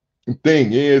 But the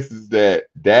thing is that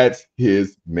that's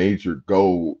his major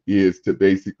goal, is to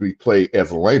basically play,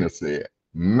 as Elena said,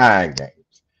 mind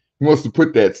games. He wants to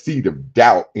put that seed of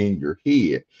doubt in your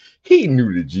head. He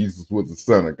knew that Jesus was the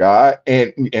Son of God,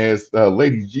 and as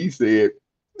Lady G said,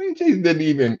 Jesus didn't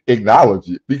even acknowledge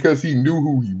it because he knew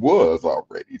who he was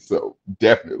already. So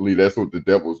definitely that's what the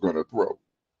devil is going to throw.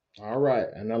 all right,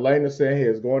 and Elena said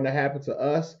here, it's going to happen to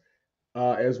us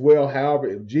as well. However,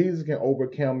 if Jesus can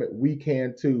overcome it, we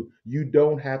can too. You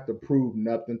don't have to prove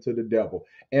nothing to the devil.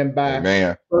 And by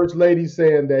Amen. First Lady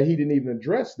saying that he didn't even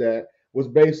address that was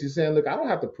basically saying, look, I don't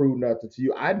have to prove nothing to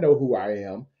you. I know who I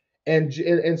am. And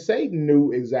Satan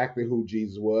knew exactly who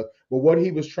Jesus was. But what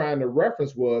he was trying to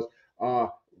reference was uh,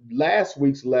 last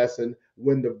week's lesson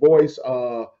when the voice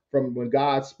from when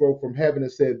God spoke from heaven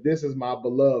and said, this is my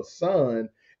beloved son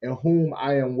in whom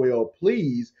I am well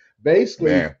pleased.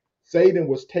 Basically, Amen. Satan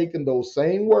was taking those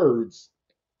same words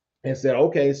and said,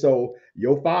 okay, so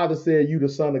your father said you the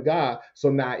son of God. So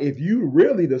now if you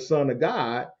really the son of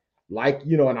God, like,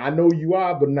 and I know you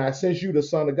are, but now since you the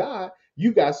son of God,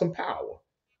 you got some power.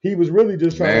 He was really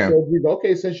just trying to Amen. tell Jesus,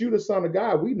 okay, since you the son of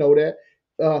God, we know that.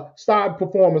 Start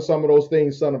performing some of those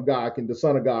things the son of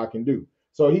God can do.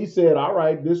 So he said, all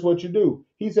right, this is what you do.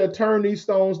 He said, turn these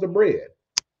stones to bread.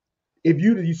 If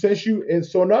you since you and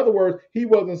so in other words, he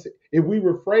wasn't, if we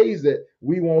rephrase it,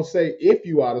 we won't say if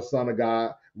you are the son of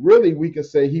God. Really, we can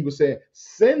say he was saying,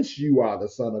 since you are the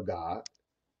son of God,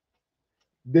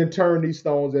 then turn these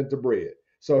stones into bread.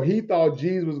 So he thought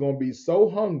Jesus was going to be so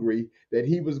hungry that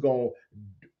he was going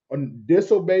to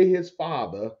disobey his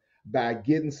father by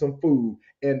getting some food.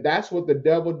 And that's what the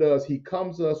devil does. He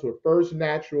comes to us with first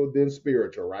natural, then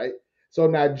spiritual, right? So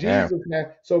now Amen.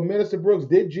 so Minister Brooks,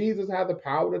 did Jesus have the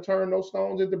power to turn those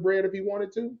stones into bread if he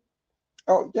wanted to?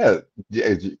 Oh yeah, yeah.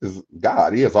 It's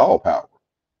God, he has all power,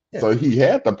 Yeah. so he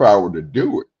had the power to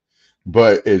do it.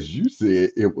 But as you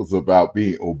said, it was about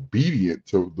being obedient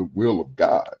to the will of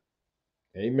God.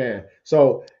 Amen.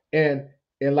 So and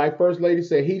like First Lady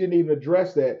said, he didn't even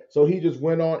address that. So he just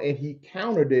went on and he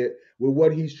countered it with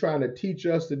what he's trying to teach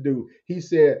us to do. He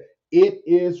said, "It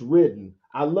is written."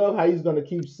 I love how he's going to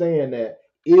keep saying that.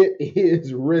 It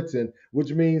is written,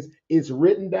 which means it's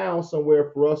written down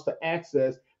somewhere for us to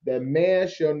access that man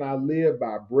shall not live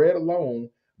by bread alone,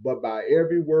 but by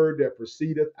every word that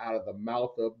proceedeth out of the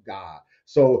mouth of God.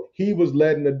 So he was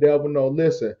letting the devil know,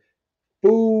 listen,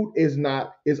 food is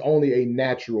only a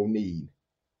natural need,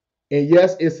 and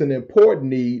yes, it's an important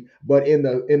need, but in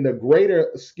the greater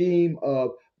scheme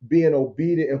of being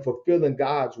obedient and fulfilling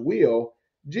God's will,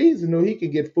 Jesus knew he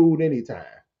could get food anytime.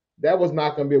 That was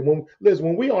not going to be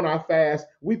when we on our fast,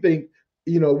 we think,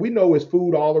 we know it's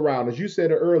food all around. As you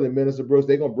said it earlier, Minister Brooks,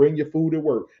 they're gonna bring your food at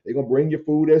work, they're gonna bring your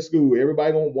food at school,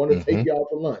 everybody gonna want to take Hmm. you out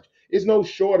for lunch. It's no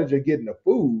shortage of getting the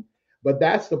food, but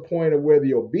that's the point of where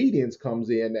the obedience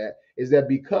comes in, that is that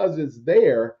because it's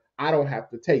there, I don't have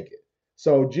to take it.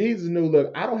 So Jesus knew,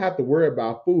 look, I don't have to worry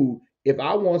about food. If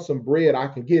I want some bread, I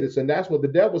can get it. So that's what the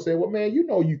devil said. Well, man, you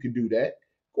know you can do that.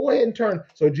 Go ahead and turn.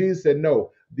 So Jesus said,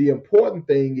 no. The important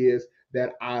thing is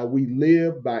that we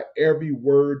live by every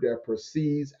word that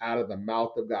proceeds out of the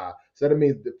mouth of God. So that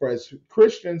means that for as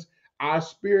Christians, our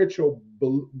spiritual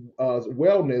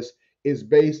wellness is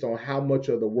based on how much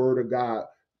of the word of God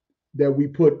that we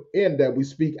put in, that we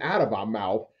speak out of our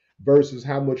mouth, versus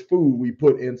how much food we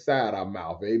put inside our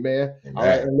mouth. Amen. All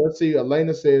right. Amen. And let's see.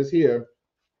 Elena says here,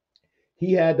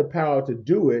 he had the power to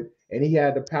do it, and he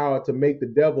had the power to make the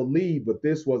devil leave, but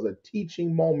this was a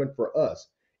teaching moment for us.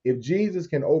 If Jesus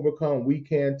can overcome, we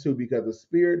can too, because the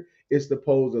Spirit is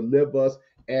supposed to live us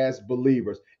as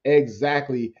believers.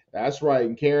 Exactly. That's right.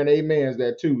 And Karen, amens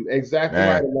that too. Exactly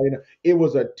right, Man. Elena. It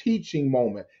was a teaching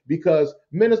moment because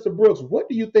Minister Brooks, what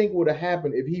do you think would have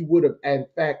happened if he would have, in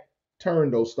fact,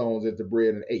 turned those stones into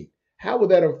bread and ate? How would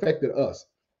that have affected us?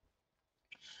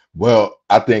 Well,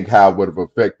 I think how it would have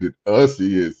affected us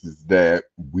is that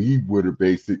we would have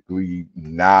basically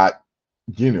not,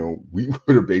 we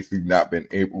would have basically not been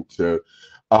able to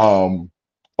um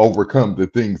overcome the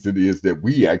things it is that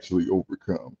we actually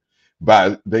overcome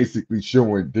by basically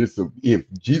showing this. If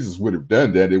Jesus would have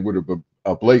done that, it would have been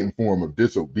a blatant form of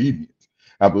disobedience.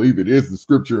 I believe it is the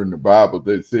scripture in the Bible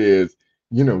that says,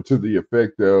 to the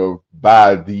effect of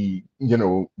by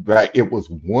it was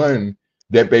one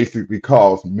that basically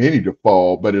caused many to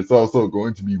fall, but it's also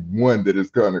going to be one that is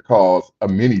going to cause a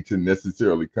many to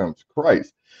necessarily come to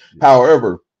Christ. Yeah.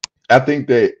 However, I think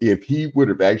that if he would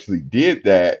have actually did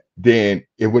that, then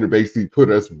it would have basically put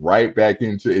us right back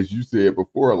into, as you said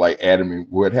before, like Adam and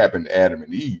what happened to Adam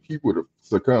and Eve. He would have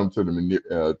succumbed to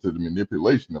the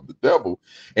manipulation of the devil,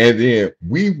 and then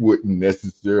we wouldn't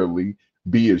necessarily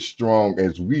be as strong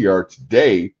as we are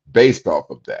today based off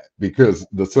of that because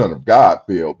the Son of God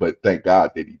failed, but thank God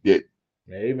that he didn't.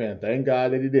 Amen. Thank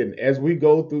God that he didn't. As we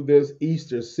go through this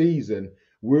Easter season,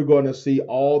 we're going to see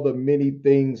all the many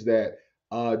things that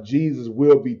Jesus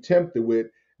will be tempted with,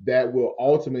 that will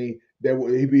ultimately,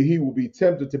 he will be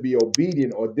tempted to be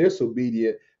obedient or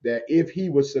disobedient, that if he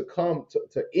would succumb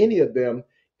to any of them,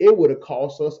 it would have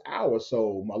cost us our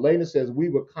soul. Marlena says we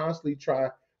would constantly try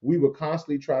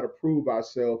to prove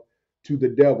ourselves to the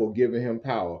devil, giving him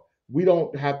power. We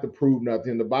don't have to prove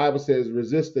nothing. The Bible says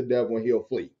resist the devil and he'll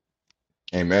flee.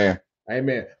 Amen.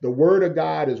 Amen. The word of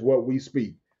God is what we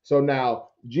speak. So now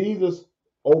Jesus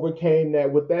overcame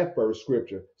that with that first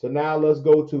scripture. So now let's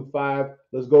go to five.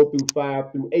 Let's go through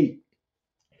 5 through 8.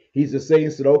 He's just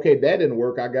saying, said, okay, that didn't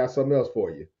work. I got something else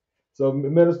for you. So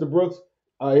Minister Brooks,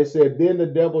 it said, then the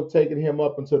devil taken him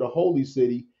up into the holy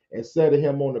city and set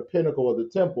him on the pinnacle of the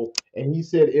temple. And he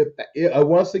said,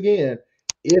 once again,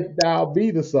 if thou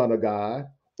be the son of God,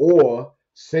 or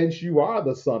since you are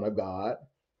the son of God,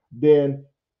 then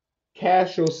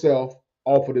cast yourself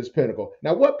off of this pinnacle.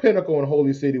 Now, what pinnacle in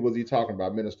Holy City was he talking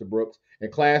about, Minister Brooks? And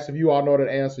class, if you all know that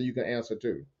answer, you can answer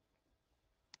too.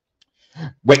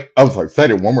 Wait, I'm sorry. Say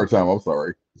it one more time. I'm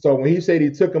sorry. So when he said he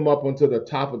took him up onto the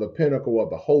top of the pinnacle of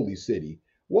the Holy City,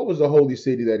 what was the Holy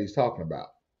City that he's talking about?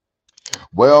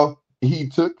 Well, he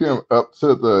took him up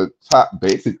to the top,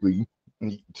 basically,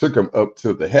 he took him up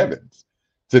to the heavens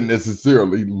to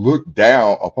necessarily look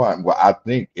down upon. Well, I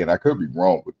think, and I could be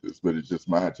wrong with this, but it's just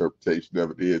my interpretation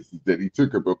of it is that he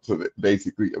took him up to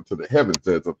basically up to the heavens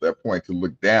as of that point to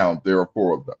look down,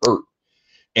 therefore, of the earth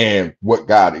and what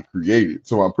God had created.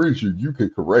 So I'm pretty sure you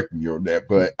could correct me on that,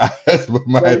 but that's what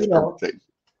my Well, interpretation.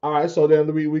 all right, so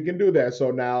then we can do that.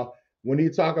 So now, when he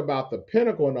talk about the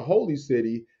pinnacle in the holy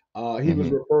city, he was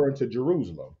Hmm. referring to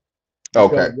Jerusalem,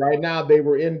 because Okay. right now they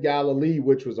were in Galilee,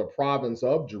 which was a province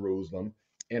of Jerusalem,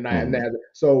 and Hmm. that,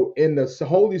 so in the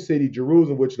holy city,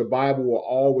 Jerusalem, which the Bible will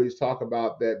always talk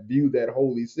about, that view that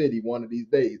holy city one of these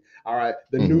days. All right,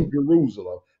 the New Hmm.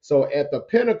 Jerusalem. So at the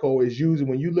pinnacle is usually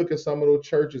when you look at some of those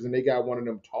churches and they got one of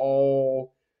them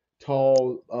tall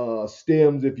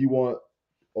stems, if you want,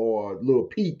 or little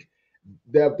peak.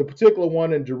 The particular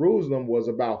one in Jerusalem was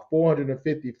about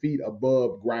 450 feet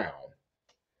above ground,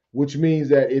 which means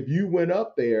that if you went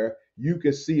up there, you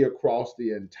could see across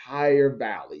the entire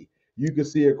valley. You could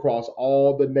see across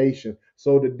all the nations.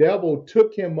 So the devil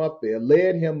took him up there,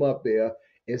 led him up there,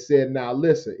 and said, now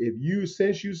listen,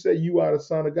 since you say you are the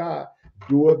son of God,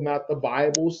 doeth not the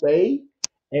Bible say?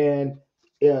 And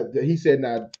he said,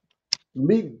 now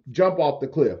jump off the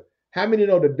cliff. How many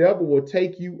know the devil will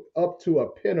take you up to a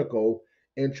pinnacle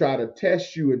and try to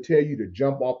test you and tell you to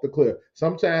jump off the cliff?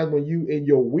 Sometimes when you in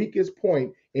your weakest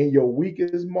point, in your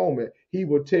weakest moment, he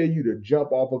will tell you to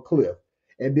jump off a cliff.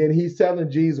 And then he's telling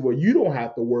Jesus, well, you don't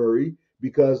have to worry,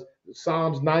 because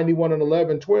Psalms 91 and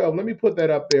 11, 12. Let me put that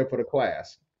up there for the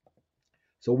class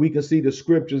so we can see the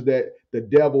scriptures that the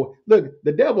devil, look,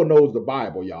 the devil knows the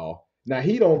Bible, y'all. Now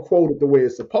he don't quote it the way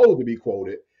it's supposed to be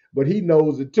quoted, but he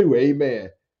knows it too. Amen.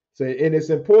 So, and it's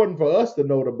important for us to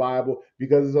know the Bible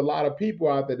because there's a lot of people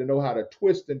out there that know how to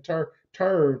twist and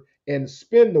turn and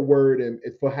spin the word and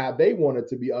for how they want it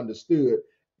to be understood,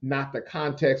 not the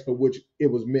context for which it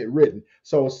was meant written.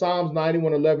 So Psalms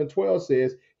 91, 11, 12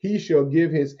 says, he shall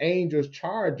give his angels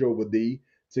charge over thee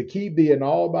to keep thee in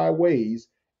all thy ways.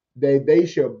 They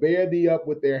shall bear thee up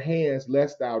with their hands,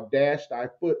 lest thou dash thy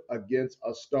foot against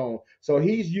a stone. So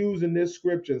he's using this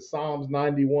scripture in Psalms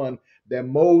 91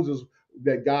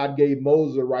 that God gave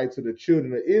Moses a right to the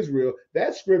children of Israel.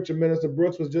 That scripture, Minister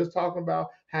Brooks was just talking about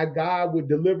how God would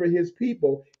deliver his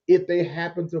people if they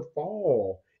happen to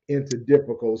fall into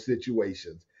difficult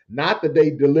situations. Not that they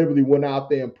deliberately went out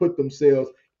there and put themselves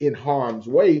in harm's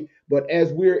way, but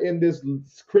as we're in this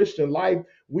Christian life,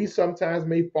 we sometimes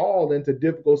may fall into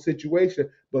difficult situations,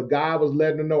 but God was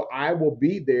letting them know, I will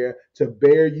be there to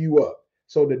bear you up.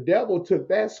 So the devil took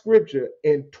that scripture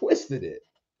and twisted it.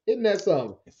 Isn't that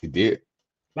something? Yes, he did.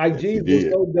 Like Yes, he Jesus was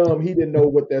did. so dumb, he didn't know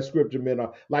what that scripture meant.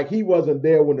 Like he wasn't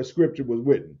there when the scripture was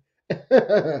written.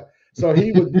 So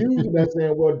he was using that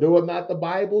saying, well, does not the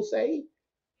Bible say?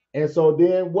 And so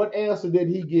then what answer did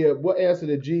he give? What answer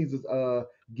did Jesus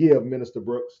give, Minister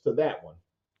Brooks, to that one?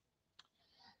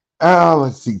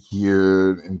 Let's see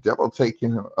here. And devil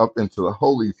taking him up into the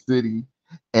holy city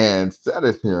and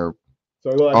setteth him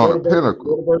So on a go to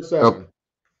pinnacle. verse 7.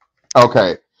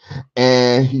 Okay.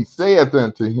 And he saith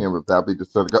unto him, if thou be the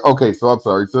Son of God. Okay, so I'm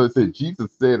sorry. So it said,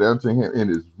 Jesus said unto him, it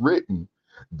is written,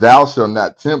 thou shalt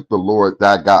not tempt the Lord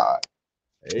thy God.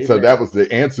 So Amen. that was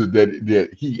the answer that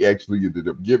he actually ended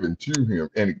up giving to him.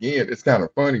 And again, it's kind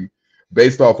of funny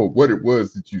based off of what it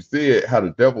was that you said, how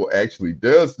the devil actually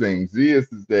does things is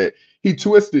that he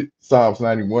twisted Psalms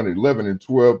 91, 11, and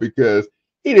 12 because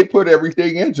he didn't put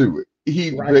everything into it.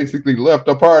 He Right. basically left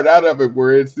a part out of it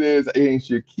where it says, and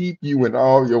should keep you in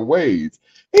all your ways.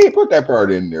 He didn't put that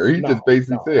part in there. He just No,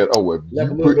 basically no. said, oh,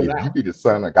 Left a little bit if you out. be the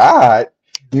Son of God,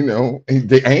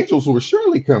 the angels will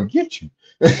surely come get you.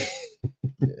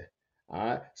 Yeah. All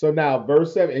right. So now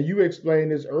verse 7, and you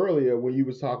explained this earlier when you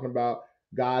was talking about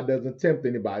God doesn't tempt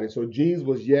anybody. So Jesus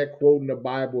was yet quoting the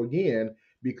Bible again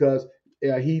because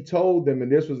he told them,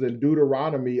 and this was in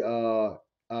Deuteronomy,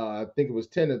 I think it was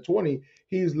 10 and 20.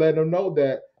 He's letting them know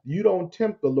that you don't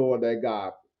tempt the Lord that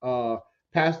God.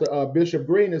 Pastor Bishop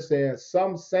Green is saying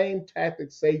some same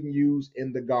tactics Satan used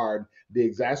in the garden.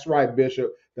 That's right,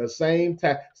 Bishop. The same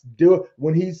tactics.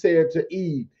 When he said to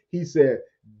Eve, he said,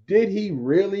 did he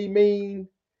really mean?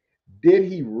 Did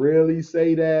he really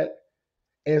say that?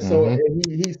 And so Mm-hmm.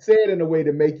 he said in a way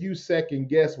to make you second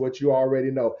guess what you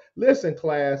already know. Listen,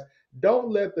 class, don't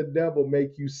let the devil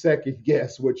make you second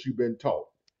guess what you've been taught.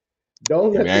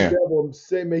 Don't let the Amen. devil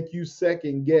make you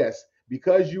second guess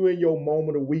because you in your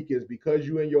moment of weakness, because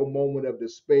you in your moment of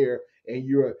despair and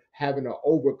you're having to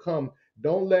overcome.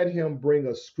 Don't let him bring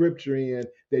a scripture in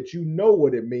that you know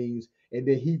what it means, and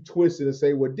then he twists it and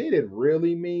say, "Well, did it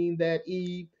really mean that,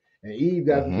 Eve?" And Eve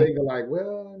got to Mm-hmm. thinking like,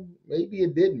 "Well, maybe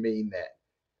it didn't mean that."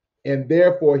 And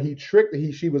therefore he tricked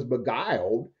she was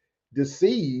beguiled,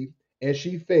 deceived, and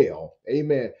she fell.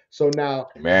 Amen. So now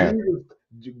Amen.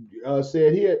 Jesus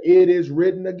said here, it is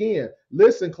written again.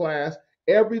 Listen, class,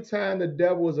 every time the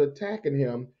devil is attacking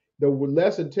him, the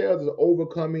lesson tells us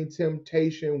overcoming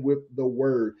temptation with the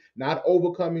word, not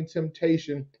overcoming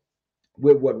temptation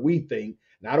with what we think,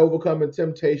 not overcoming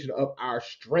temptation of our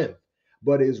strength,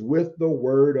 but is with the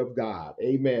word of God.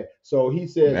 Amen. So he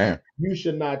said, Amen. you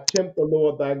should not tempt the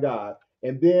Lord thy God.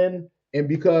 And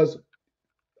because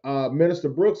Minister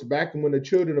Brooks, back when the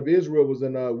children of Israel was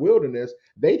in the wilderness,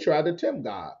 they tried to tempt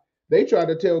God. They tried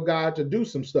to tell God to do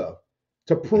some stuff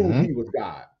to prove Mm-hmm. he was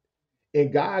God.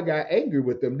 And God got angry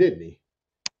with them, didn't he?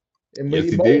 And Yes,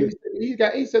 he Moses, did.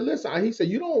 he said, listen, he said,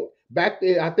 you don't, back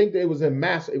there, I think it was in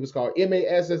Mass, it was called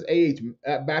Massah,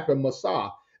 back in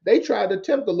Massah. They tried to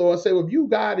tempt the Lord, say, well, if you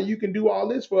God and you can do all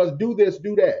this for us, do this,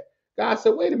 do that. God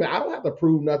said, wait a minute, I don't have to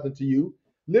prove nothing to you.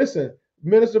 Listen,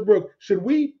 Minister Brooke, should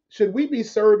we be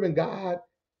serving God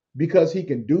because he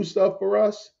can do stuff for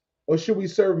us? Or should we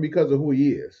serve him because of who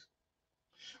he is?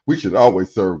 We should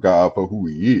always serve God for who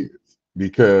He is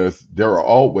because there are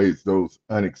always those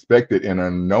unexpected and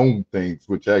unknown things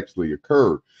which actually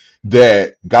occur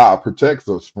that God protects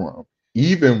us from,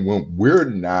 even when we're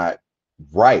not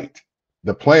right.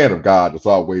 the plan of God is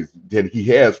always that He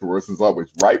has for us is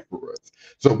always right for us.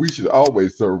 So we should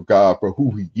always serve God for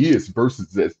who He is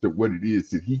versus as to what it is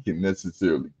that He can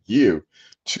necessarily give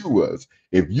to us.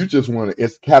 If you just want to,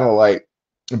 it's kind of like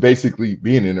basically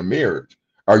being in a marriage.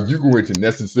 Are you going to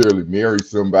necessarily marry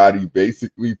somebody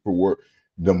basically for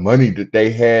the money that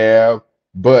they have?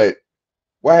 But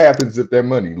what happens if that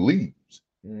money leaves?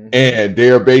 Hmm. And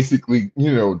they're basically,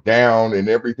 down and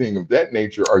everything of that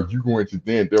nature. Are you going to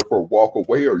then therefore walk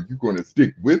away, or are you going to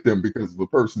stick with them because of the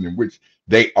person in which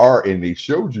they are, and they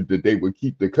showed you that they would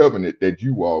keep the covenant that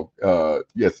you all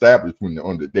established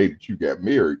on the day that you got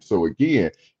married? So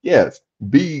again, yes,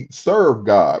 serve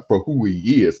God for who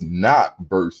He is, not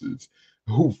versus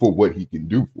who for what He can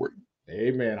do for you.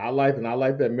 Amen. I like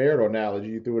that marital analogy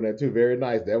you threw in there too. Very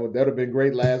nice. That would have been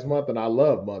great last month, and I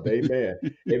love month. Amen.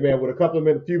 Amen. With a couple of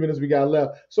minutes, few minutes we got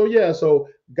left. So yeah, so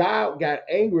God got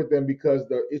angry with them because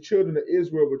the children of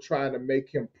Israel were trying to make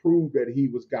Him prove that He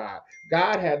was God.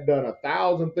 God had done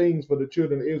 1,000 things for the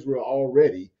children of Israel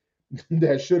already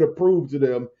that should have proved to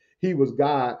them He was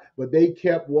God, but they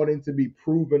kept wanting to be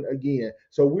proven again.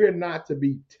 So we're not to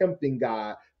be tempting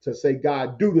God to say,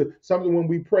 God, do this. Something when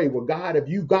we pray, well, God, if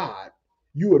you God,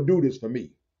 you will do this for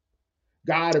me.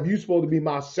 God, if you're supposed to be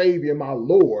my Savior, my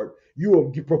Lord, you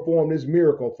will perform this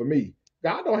miracle for me.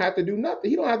 God don't have to do nothing.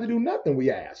 He don't have to do nothing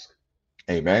we ask.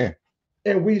 Amen.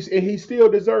 And He still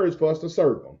deserves for us to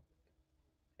serve Him.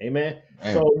 Amen.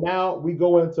 So Amen. now we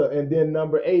go into, and then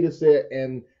number 8 it said,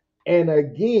 and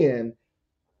again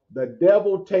the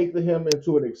devil taketh him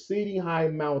into an exceeding high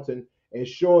mountain and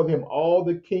showeth him all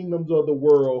the kingdoms of the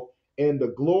world and the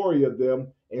glory of them,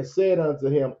 and said unto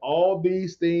him, all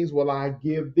these things will I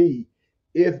give thee,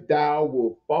 if thou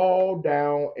wilt fall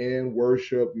down and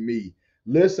worship me.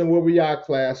 Listen where we are,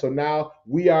 class. So now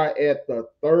we are at the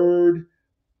third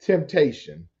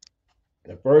temptation.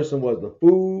 The first one was the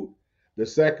food. The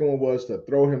second one was to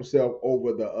throw himself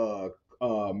over the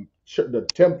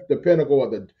pinnacle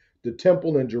of the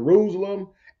temple in Jerusalem.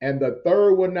 And the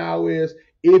third one now is,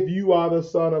 if you are the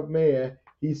Son of Man,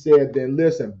 he said, then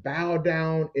listen, bow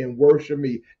down and worship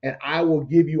me, and I will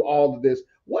give you all of this.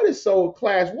 What is so,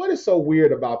 class? What is so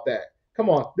weird about that? Come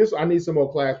on, this I need some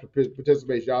more class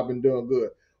participation. Y'all been doing good.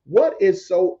 What is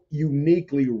so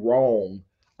uniquely wrong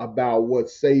about what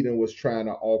Satan was trying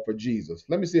to offer Jesus?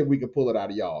 Let me see if we can pull it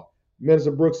out of y'all.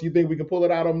 Minister Brooks, you think we can pull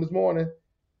it out of him this morning?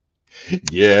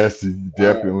 Yes,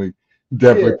 All right. definitely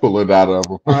Yeah. pull it out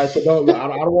of All them. right. So don't. I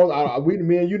don't want.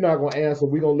 Me and you not going to answer.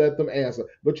 We're going to let them answer.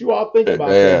 But you all think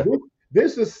about that. Man,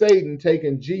 This is Satan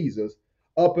taking Jesus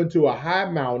up into a high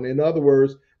mountain. In other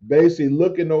words, basically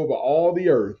looking over all the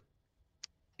earth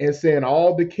and saying,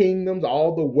 all the kingdoms,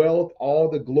 all the wealth, all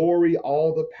the glory,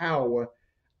 all the power,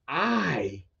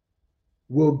 I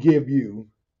will give you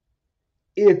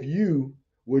if you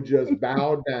would just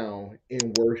bow down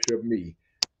and worship me.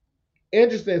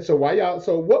 Interesting. So why y'all?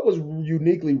 So what was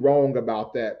uniquely wrong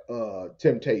about that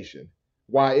temptation?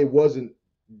 Why it wasn't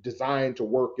designed to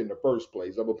work in the first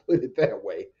place? I'm gonna put it that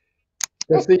way.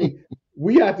 Because see,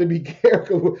 we have to be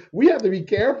careful. We have to be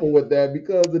careful with that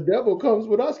because the devil comes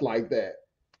with us like that.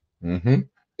 hmm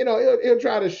He'll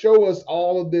try to show us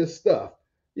all of this stuff.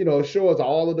 Show us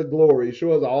all of the glory.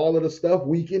 Show us all of the stuff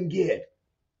we can get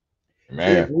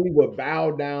if man, we would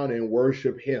bow down and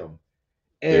worship Him.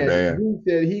 And amen. he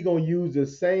said he gonna use the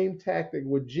same tactic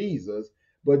with Jesus,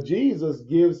 but Jesus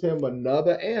gives him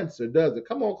another answer, does it?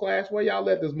 Come on, class, where y'all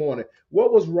at this morning?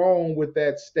 What was wrong with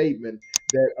that statement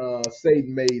that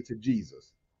Satan made to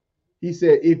Jesus? He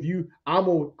said, "If you,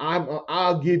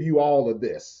 I'll give you all of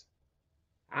this."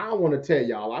 I want to tell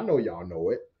y'all. I know y'all know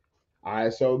it. All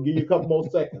right, so give you a couple more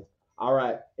seconds. All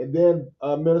right, and then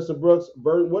Minister Brooks,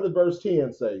 what does verse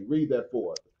 10 say? Read that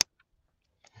for us.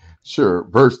 Sure.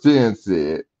 Verse 10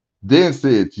 said, Then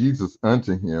said Jesus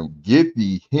unto him, Get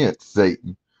thee hence,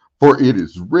 Satan, for it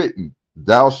is written,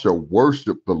 Thou shalt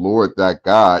worship the Lord thy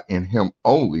God, and him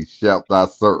only shalt thou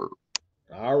serve.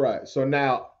 All right. So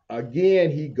now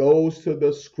again, he goes to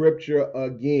the scripture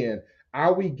again.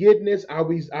 Are we getting this? Are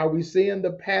we seeing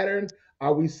the pattern?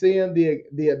 Are we seeing the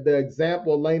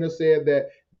example? Elena said that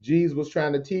Jesus was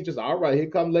trying to teach us. All right, here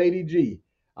come Lady G.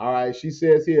 All right, she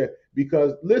says here,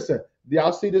 because listen, do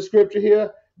y'all see the scripture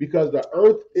here? Because the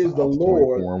earth is the Psalms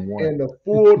Lord 24 and 1. and the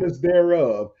fullness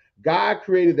thereof. God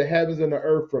created the heavens and the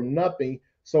earth from nothing,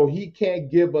 so he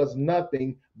can't give us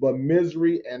nothing but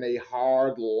misery and a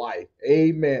hard life.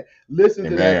 Amen. Listen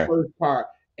to that Amen. first part.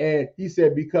 And he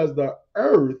said, because the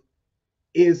earth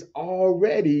is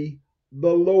already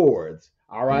the Lord's.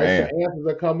 All right. So Amen. answers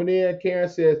are coming in. Karen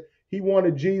says he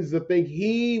wanted Jesus to think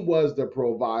he was the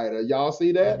provider. Y'all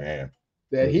see that? Amen.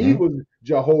 That he hmm was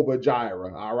Jehovah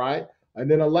Jireh. All right. And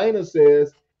then Elena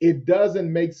says it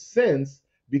doesn't make sense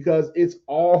because it's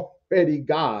already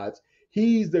God's.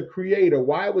 He's the creator.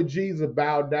 Why would Jesus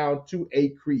bow down to a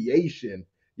creation?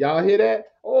 Y'all hear that?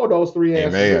 Oh, those three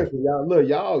answers there. Amen. So y'all look,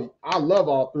 y'all, I love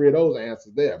all three of those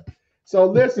answers there. So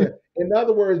listen, in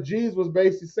other words, Jesus was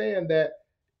basically saying that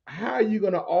how are you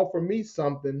going to offer me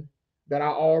something that I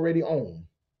already own?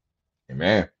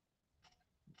 Amen.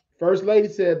 First lady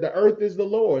said the earth is the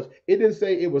Lord's. It didn't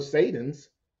say it was Satan's.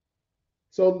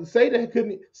 So Satan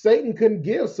couldn't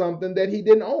give something that he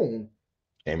didn't own.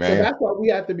 So Amen. that's why we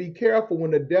have to be careful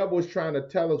when the devil is trying to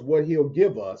tell us what he'll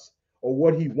give us or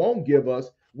what he won't give us.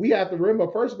 We have to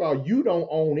remember, first of all, you don't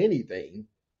own anything.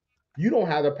 You don't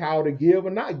have the power to give or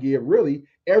not give, really.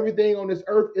 Everything on this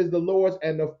earth is the Lord's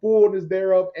and the fullness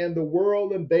thereof, and the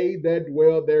world and they that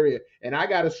dwell therein. And I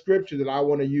got a scripture that I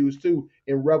want to use too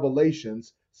in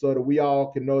Revelations so that we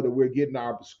all can know that we're getting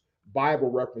our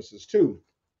Bible references too.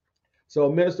 So,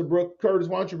 Minister Brooke Curtis,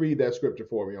 why don't you read that scripture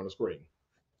for me on the screen?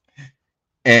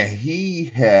 And he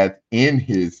had in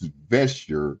his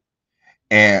vesture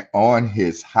and on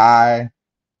his high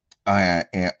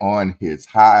and on his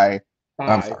high,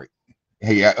 I'm Hi. sorry,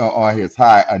 hey, on his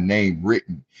high a name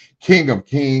written, King of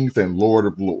Kings and Lord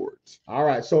of Lords. All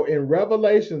right. So in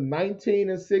Revelation 19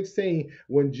 and 16,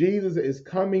 when Jesus is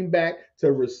coming back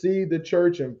to receive the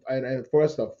church and for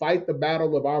us to fight the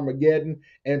battle of Armageddon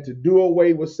and to do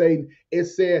away with Satan, it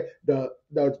said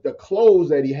the clothes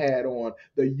that he had on,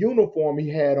 the uniform he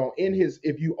had on in his,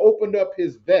 if you opened up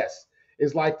his vest,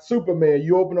 it's like Superman.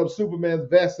 You open up Superman's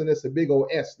vest and it's a big old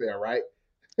S there, right?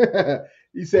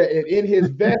 He said, and in his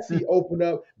vest he opened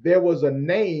up, there was a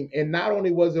name, and not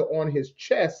only was it on his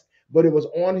chest, but it was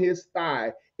on his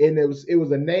thigh, and it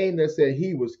was a name that said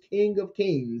he was King of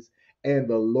Kings and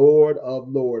the Lord of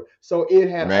Lords. So it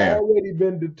had Man, already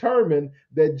been determined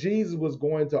that Jesus was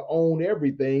going to own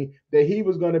everything, that he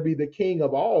was going to be the King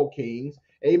of all kings.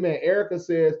 Amen. Erica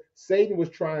says Satan was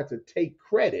trying to take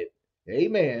credit,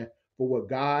 amen, for what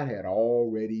God had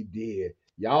already did.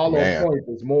 Y'all on man. point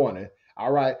this morning.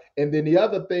 All right. And then the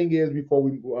other thing is, before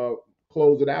we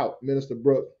close it out, Minister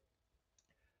Brooke,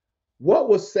 what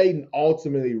was Satan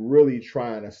ultimately really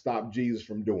trying to stop Jesus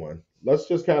from doing? Let's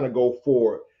just kind of go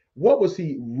forward. What was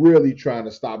he really trying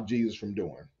to stop Jesus from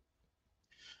doing?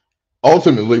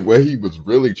 Ultimately, what he was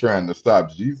really trying to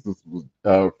stop Jesus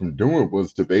from doing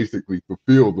was to basically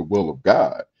fulfill the will of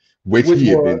God, which Which he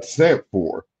had was, been sent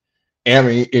for. I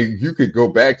mean, if you could go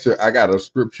back to, I got a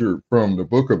scripture from the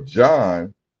book of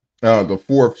John, the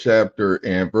fourth chapter,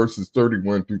 and verses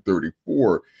 31 through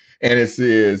 34. And it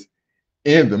says,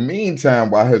 in the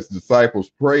meantime, while his disciples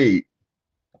prayed,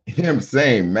 him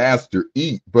saying, Master,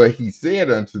 eat. But he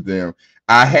said unto them,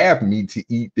 I have meat to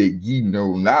eat that ye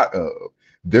know not of.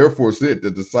 Therefore said the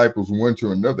disciples one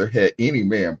to another, had any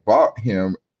man bought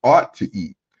him aught to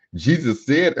eat? Jesus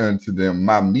said unto them,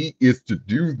 my meat is to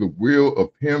do the will of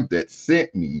him that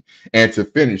sent me and to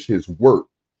finish his work.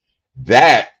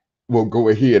 That will go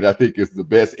ahead, I think, is the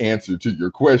best answer to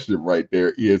your question right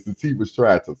there, is that he was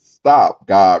trying to stop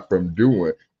God from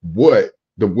doing what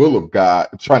the will of God,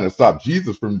 trying to stop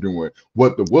Jesus from doing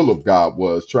what the will of God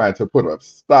was, trying to put a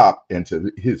stop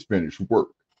into his finished work.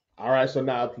 all right. So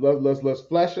now let's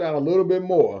flesh it out a little bit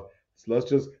more. So let's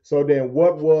just, so then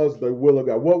what was the will of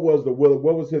God? What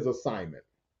was his assignment?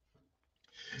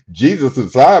 Jesus'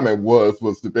 assignment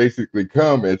was to basically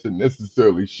come and to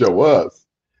necessarily show us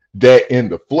that in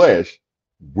the flesh,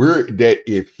 we're that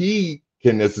if he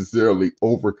can necessarily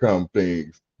overcome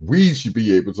things, we should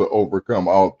be able to overcome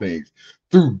all things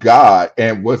through God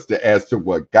and what's the as to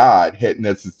what God had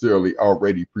necessarily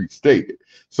already pre-stated.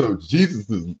 So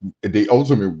Jesus's the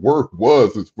ultimate work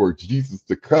was for Jesus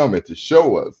to come and to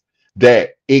show us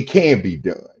that it can be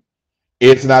done.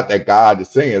 It's not that God is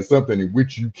saying something in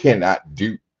which you cannot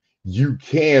do. You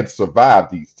can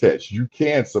survive these tests. You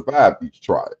can survive these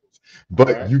trials, All but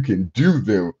right. you can do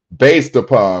them based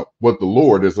upon what the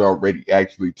Lord has already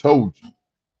actually told you.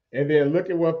 And then look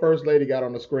at what First Lady got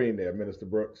on the screen there, Minister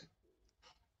Brooks.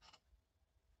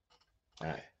 All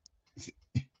right.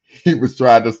 He was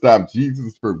trying to stop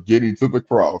Jesus from getting to the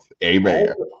cross.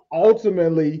 Amen.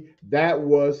 Ultimately, that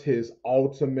was his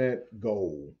ultimate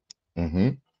goal.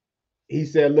 Hmm. He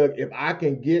said, look, if I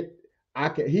can get, I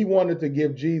can, he wanted to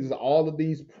give Jesus all of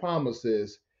these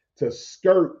promises to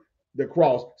skirt the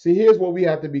cross. See, here's what we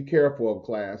have to be careful of,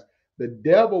 class. The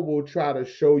devil will try to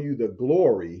show you the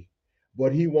glory,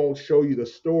 but he won't show you the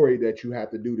story that you have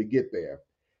to do to get there.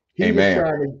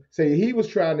 Amen. He was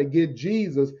trying to get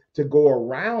Jesus to go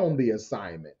around the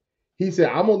assignment. He said,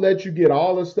 I'm gonna let you get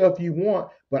all the stuff you want,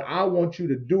 but I want you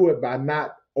to do it by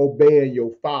not obeying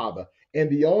your father. And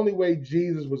the only way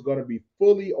Jesus was going to be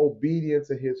fully obedient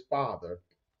to his Father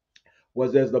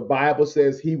was, as the Bible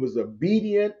says, he was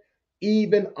obedient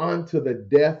even unto the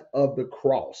death of the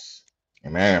cross.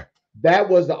 Amen. That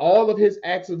was all of his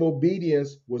acts of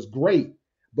obedience was great,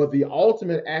 but the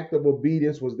ultimate act of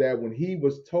obedience was that when he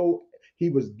was told, he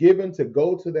was given to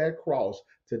go to that cross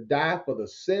to die for the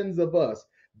sins of us.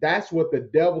 That's what the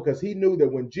devil, because he knew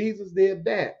that when Jesus did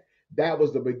that, that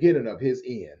was the beginning of his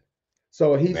end.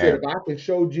 So he said, Amen. if I can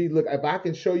show Jesus, look, if I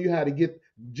can show you how to get,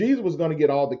 Jesus was going to get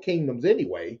all the kingdoms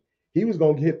anyway. He was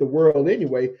going to hit the world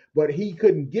anyway, but he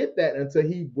couldn't get that until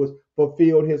he was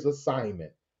fulfilled his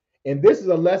assignment. And this is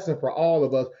a lesson for all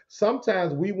of us.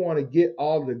 Sometimes we want to get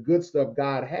all the good stuff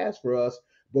God has for us,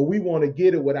 but we want to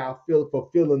get it without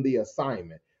fulfilling the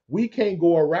assignment. We can't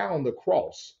go around the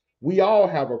cross. We all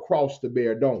have a cross to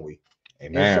bear, don't we?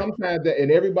 And Amen. sometimes that,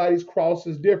 and everybody's cross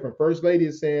is different. First Lady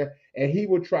is saying, and he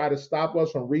will try to stop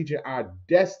us from reaching our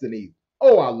destiny.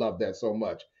 Oh, I love that so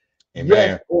much. Yes,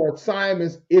 Amen. or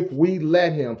assignments if we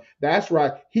let him. That's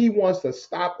right. He wants to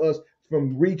stop us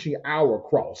from reaching our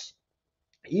cross.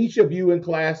 Each of you in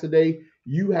class today,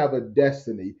 you have a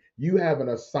destiny. You have an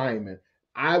assignment.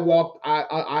 I walked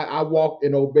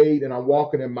and obeyed, and I'm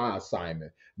walking in my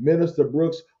assignment. Minister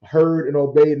Brooks heard and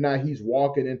obeyed, now he's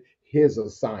walking in his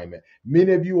assignment.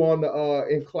 Many of you on the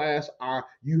in class are,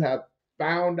 you have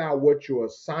found out what your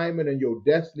assignment and your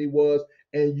destiny was,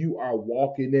 and you are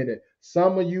walking in it.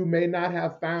 Some of you may not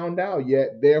have found out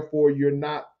yet, therefore you're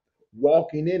not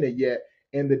walking in it yet.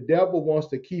 And the devil wants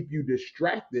to keep you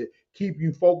distracted, keep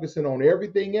you focusing on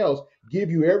everything else, give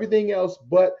you everything else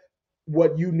but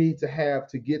what you need to have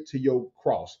to get to your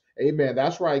cross. Amen.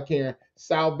 That's right, Ken.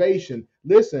 Salvation.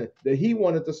 Listen, that he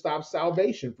wanted to stop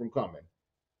salvation from coming.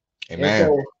 And Amen.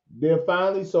 so then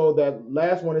finally, so that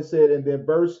last one it said, and then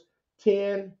verse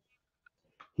 10,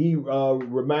 he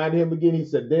reminded him again. He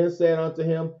said, then said unto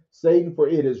him, Satan, for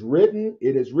it is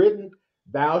written,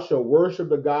 thou shalt worship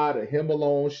the God, and him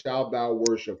alone shalt thou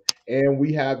worship. And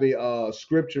we have a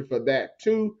scripture for that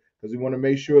too, because we want to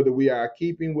make sure that we are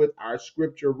keeping with our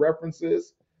scripture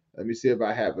references. Let me see if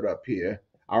I have it up here.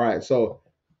 All right, so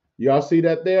y'all see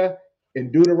that there?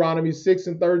 In Deuteronomy 6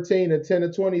 and 13 and 10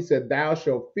 and 20 said, thou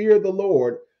shalt fear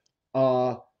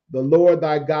uh, the Lord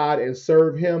thy God, and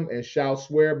serve him, and shall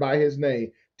swear by his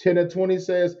name. 10 and 20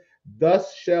 says,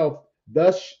 thus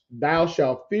thou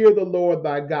shalt fear the Lord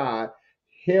thy God,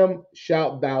 him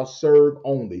shalt thou serve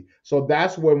only. So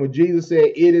that's when Jesus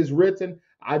said, it is written.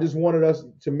 I just wanted us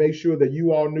to make sure that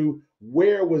you all knew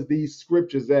where was these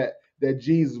scriptures that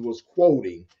Jesus was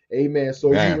quoting. Amen.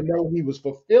 So you Amen. would know he was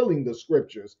fulfilling the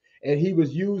scriptures, and he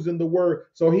was using the word.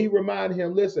 So he reminded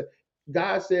him, listen,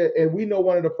 God said, and we know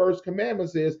one of the first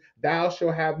commandments is, thou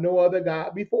shalt have no other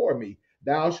God before me.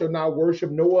 Thou shalt not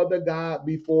worship no other God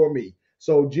before me.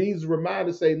 So Jesus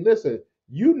reminded, say, listen,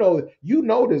 you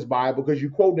know this Bible because you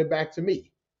quoting it back to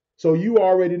me. So you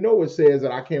already know it says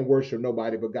that I can't worship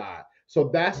nobody but God. So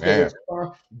that's the Amen.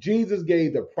 response. Jesus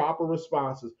gave the proper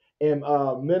responses. And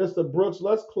Minister Brooks,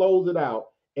 let's close it out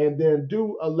and then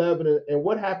do 11. And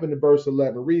what happened in verse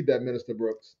 11? Read that, Minister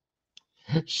Brooks.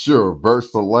 Sure.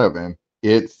 Verse 11,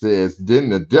 it says, then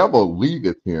the devil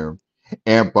leaveth him,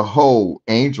 and behold,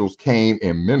 angels came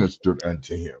and ministered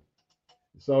unto him.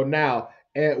 So now,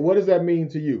 and what does that mean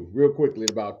to you, real quickly,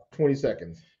 in about 20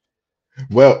 seconds?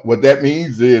 Well, what that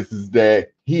means is that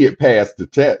he had passed the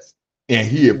test and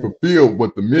he had Mm, fulfilled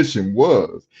what the mission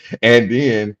was. And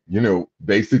then,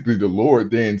 basically the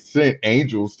Lord then sent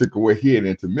angels to go ahead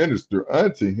and to minister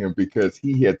unto him because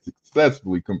he had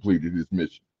successfully completed his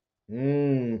mission.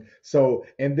 So,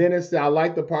 and then it said, I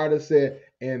like the part that said,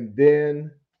 and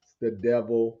then the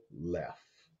devil left.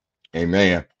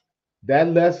 Amen. That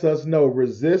lets us know,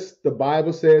 resist, the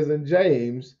Bible says in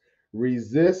James,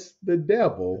 resist the The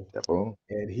devil devil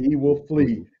and he will will flee.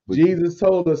 flee with you. Jesus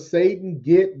told us, Satan,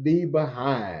 get thee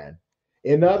behind.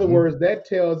 In other Mhm. words, that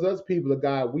tells us, people of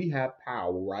God, we have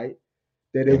power, right?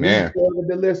 That if we Amen. serve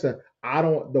to listen,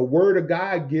 the word of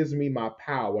God gives me my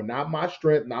power, not my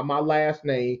strength, not my last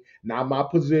name, not my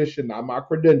position, not my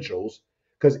credentials.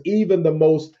 Because even the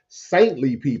most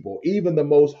saintly people, even the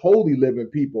most holy living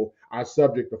people are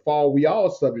subject to fall. We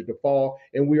all subject to fall,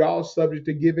 and we all subject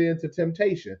to give in to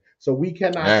temptation. So we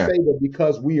cannot say Amen. that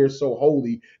because we are so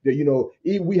holy that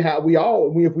if we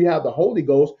have the Holy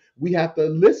Ghost, we have to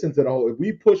listen to the Holy. If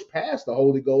we push past the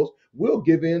Holy Ghost, we'll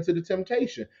give in to the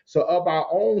temptation. So of our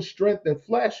own strength and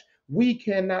flesh, we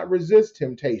cannot resist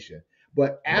temptation.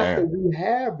 But after Amen. we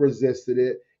have resisted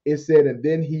it, it said, and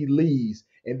then he leaves.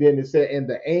 And then it said, and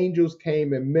the angels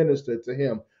came and ministered to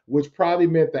him, which probably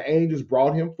meant the angels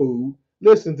brought him food.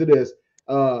 Listen to this.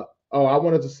 Oh, I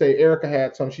wanted to say Erica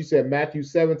had some. She said Matthew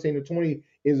 17-20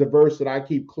 is a verse that I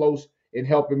keep close in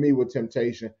helping me with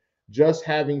temptation. Just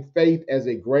having faith as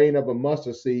a grain of a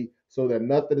mustard seed so that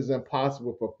nothing is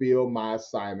impossible to fulfill my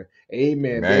assignment.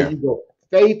 Amen. There Amen. you go.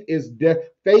 Faith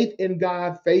in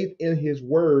God, faith in his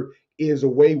word is a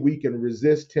way we can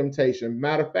resist temptation.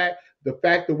 Matter of fact, the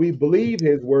fact that we believe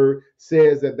his word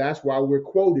says that that's why we're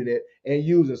quoting it and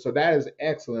using it. So that is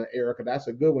excellent, Erica. That's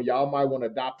a good one. Y'all might want to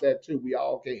adopt that too. We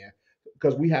all can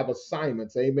because we have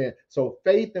assignments. Amen. So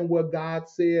faith in what God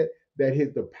said, that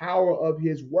the power of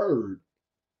his word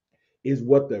is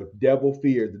what the devil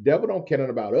fears. The devil don't care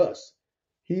nothing about us.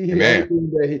 He the only Amen.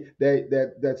 thing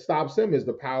that stops him is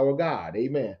the power of God.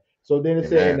 Amen. So then it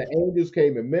said, and Amen. the angels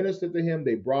came and ministered to him.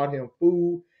 They brought him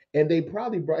food, and they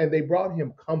brought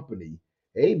him company.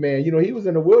 Amen. You know, he was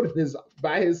in the wilderness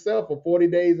by himself for 40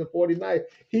 days and 40 nights.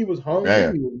 He was hungry,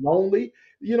 Amen. he was lonely.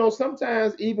 You know,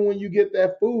 sometimes even when you get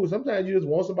that food, sometimes you just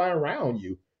want somebody around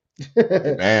you.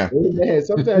 Amen. Amen.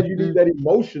 Sometimes you need that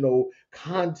emotional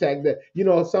contact that, you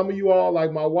know, some of you all,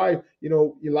 like my wife, you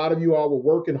know, a lot of you all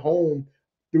were working home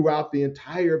throughout the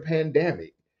entire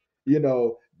pandemic, you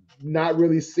know, not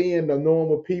really seeing the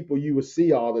normal people you would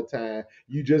see all the time.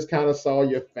 You just kind of saw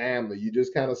your family. You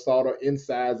just kind of saw the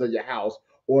insides of your house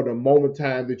or the moment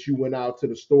time that you went out to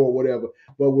the store or whatever.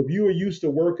 But if you were used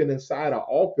to working inside an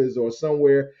office or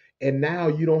somewhere and now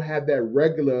you don't have that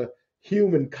regular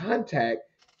human contact,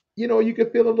 you know, you can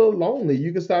feel a little lonely.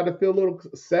 You can start to feel a little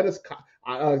set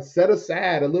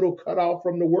aside, a little cut off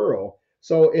from the world.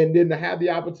 So, and then to have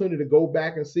the opportunity to go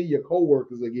back and see your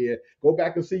coworkers again, go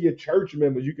back and see your church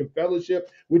members. You can fellowship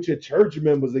with your church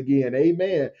members again.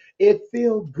 Amen. It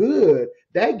feels good.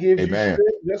 That gives you Amen.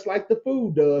 strength, just like the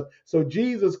food does. So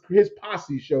Jesus, his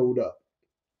posse showed up.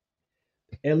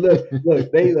 And look,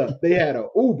 they had an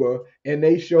Uber and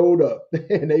they showed up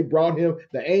and they brought him.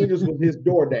 The angels was his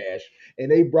DoorDash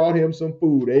and they brought him some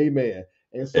food. Amen.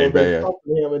 And so they Amen.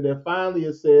 comforted him. And then finally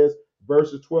it says,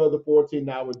 verses 12-14.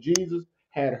 Now, when Jesus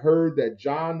had heard that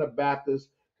John the Baptist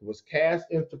was cast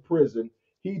into prison,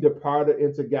 he departed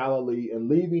into Galilee, and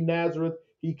leaving Nazareth,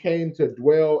 he came to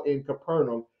dwell in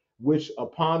Capernaum, which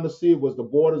upon the sea was the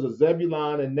borders of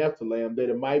Zebulun and Nephthalim, that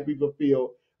it might be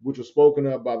fulfilled which was spoken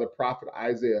of by the prophet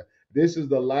Isaiah. This is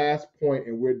the last point,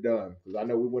 and we're done because I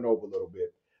know we went over a little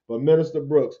bit. But Minister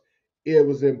Brooks, it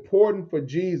was important for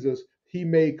Jesus. He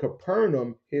made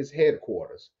Capernaum his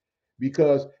headquarters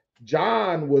because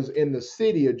John was in the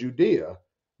city of Judea.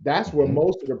 That's where Mhm.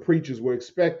 most of the preachers were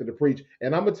expected to preach.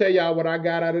 And I'm gonna tell y'all what I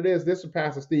got out of this. This is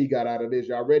Pastor Steve got out of this.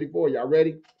 Y'all ready for it? Y'all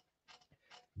ready?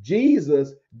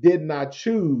 Jesus did not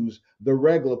choose the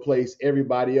regular place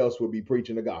everybody else would be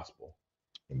preaching the gospel.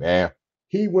 Amen.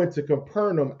 He went to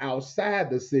Capernaum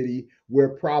outside the city where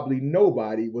probably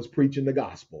nobody was preaching the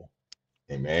gospel.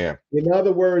 Amen. In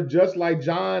other words, just like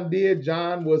John did,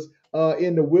 John was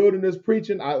in the wilderness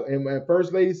preaching. And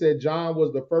First Lady said John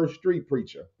was the first street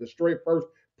preacher, the straight first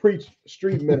preach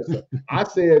street minister.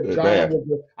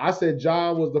 Amen. I said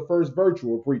John was the first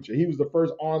virtual preacher. He was the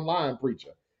first online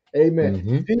preacher. Amen.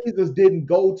 Hmm. Jesus didn't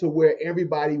go to where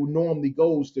everybody normally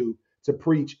goes to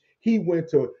preach. He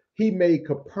made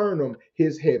Capernaum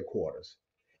his headquarters.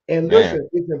 And Amen. listen,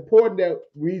 it's important that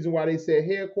reason why they said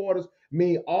headquarters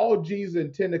mean all Jesus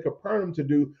intended Capernaum to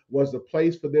do was a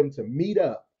place for them to meet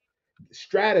up,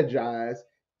 strategize,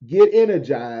 get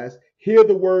energized, hear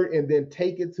the word, and then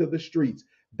take it to the streets.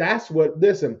 That's what,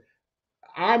 listen,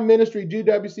 our ministry,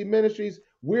 GWC Ministries,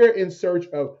 we're in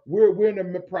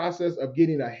the process of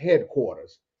getting a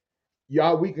headquarters.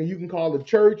 Y'all, you can call it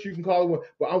church, you can call it what,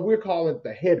 but we're calling it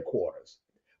the headquarters,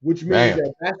 which means Man.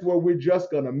 that that's where we're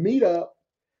just gonna meet up,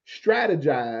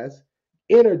 strategize,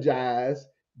 energize,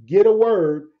 get a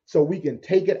word so we can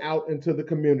take it out into the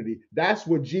community. That's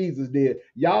what Jesus did.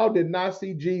 Y'all did not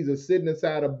see Jesus sitting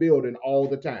inside a building all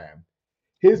the time.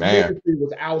 His Man. ministry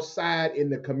was outside in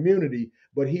the community,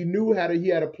 but he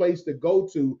had a place to go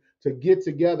to get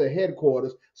together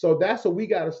headquarters. So that's what we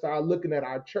got to start looking at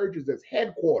our churches as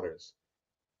headquarters.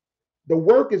 The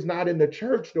work is not in the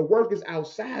church, the work is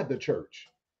outside the church.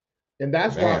 And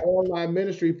that's why Amen. online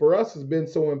ministry for us has been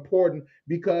so important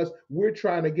because we're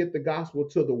trying to get the gospel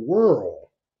to the world.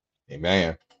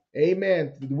 Amen.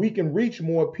 Amen. We can reach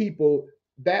more people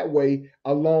that way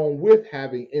along with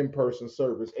having in-person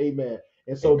service. Amen.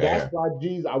 And so that's Amen. why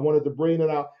Jesus, I wanted to bring it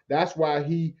out. That's why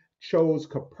he chose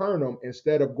Capernaum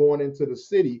instead of going into the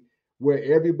city where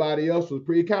everybody else was.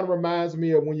 It kind of reminds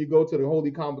me of when you go to the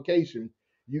Holy Convocation,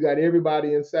 you got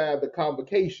everybody inside the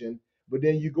convocation, but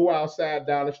then you go outside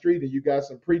down the street and you got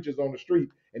some preachers on the street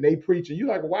and they preach and you're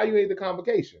like, why you hate the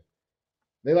convocation?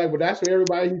 They're like, well, that's for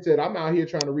everybody. He said, I'm out here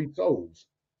trying to reach souls.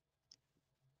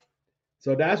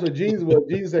 So that's what Jesus was.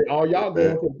 Jesus said, "All y'all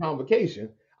Amen. going to the convocation.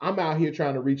 I'm out here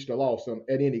trying to reach the lost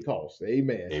at any cost."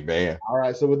 Amen. Amen. All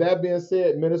right. So with that being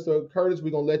said, Minister Curtis,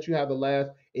 we're gonna let you have the last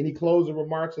any closing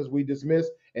remarks as we dismiss.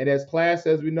 And as class,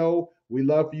 as we know, we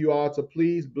love for you all to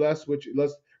please bless which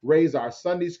let's raise our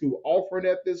Sunday school offering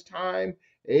at this time.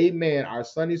 Amen. Our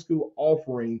Sunday school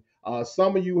offering.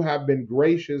 Some of you have been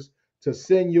gracious to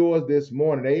send yours this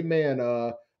morning. Amen.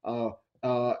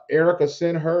 Uh, Erica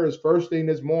sent hers first thing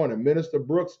this morning. Minister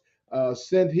Brooks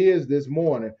sent his this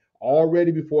morning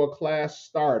already before class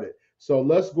started. So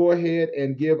let's go ahead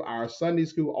and give our Sunday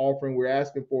school offering. We're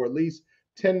asking for at least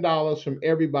 $10 from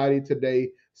everybody today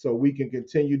so we can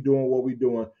continue doing what we're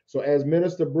doing. So as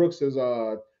Minister Brooks is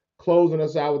closing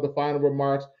us out with the final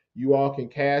remarks, you all can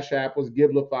cash apples,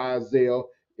 Givelify, Zelle.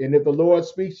 And if the Lord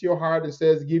speaks to your heart and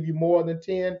says give you more than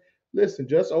 10, listen,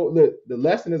 look, the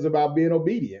lesson is about being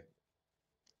obedient.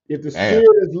 If the Man.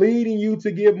 Spirit is leading you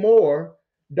to give more,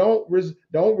 don't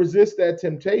resist that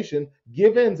temptation.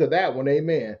 Give in to that one,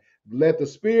 amen. Let the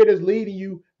Spirit is leading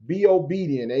you, be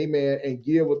obedient, amen, and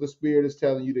give what the Spirit is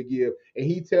telling you to give. And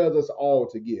He tells us all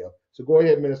to give. So go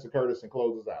ahead, Minister Curtis, and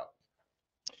close us out.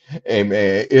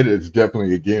 Amen. It has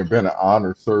definitely again been an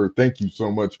honor, sir. Thank you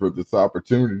so much for this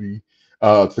opportunity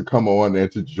to come on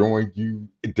and to join you.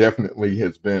 It definitely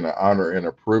has been an honor and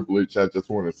a privilege. I just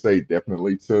want to say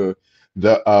definitely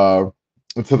the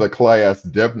to the class,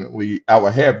 definitely I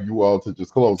will have you all to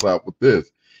just close out with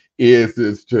this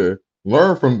is to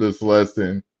learn from this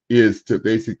lesson is to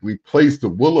basically place the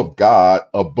will of God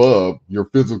above your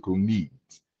physical needs.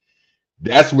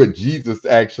 That's what Jesus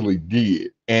actually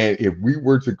did. And if we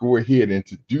were to go ahead and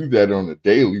to do that on a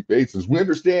daily basis, we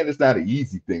understand it's not an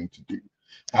easy thing to do.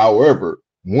 However,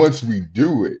 once we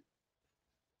do it,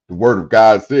 the word of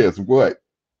God says what?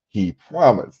 He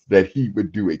promised that he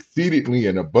would do exceedingly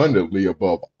and abundantly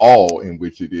above all in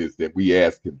which it is that we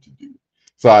ask him to do.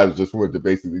 So I just wanted to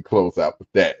basically close out with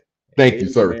that. Thank you,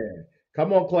 sir. Amen.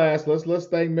 Come on, class. Let's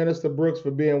thank Minister Brooks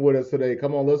for being with us today.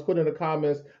 Come on, let's put in the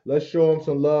comments. Let's show him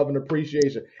some love and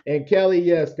appreciation. And Kelly,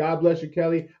 yes, God bless you,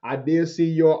 Kelly. I did see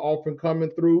your offering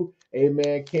coming through.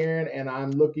 Amen, Karen, and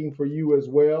I'm looking for you as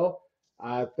well.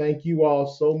 I thank you all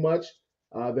so much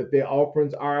that the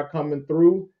offerings are coming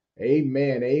through.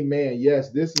 Amen. Amen.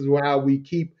 Yes, this is how we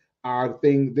keep our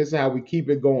thing. This is how we keep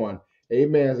it going.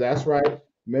 Amen. That's right.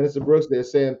 Minister Brooks, they're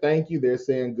saying thank you. They're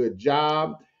saying good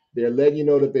job. They're letting you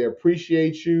know that they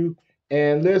appreciate you.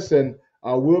 And listen,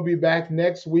 we'll be back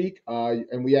next week.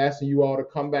 And we asking you all to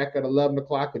come back at 11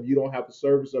 o'clock. If you don't have a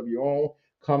service of your own,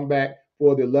 come back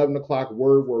for the 11 o'clock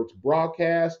Word Works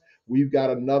broadcast. We've got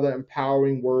another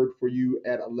empowering word for you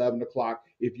at 11 o'clock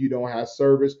if you don't have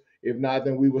service. If not,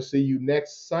 then we will see you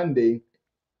next Sunday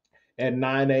at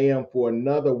 9 a.m. for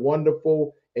another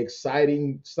wonderful,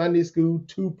 exciting Sunday School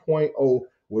 2.0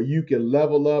 where you can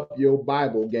level up your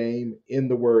Bible game in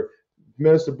the Word.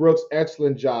 Minister Brooks,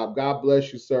 excellent job. God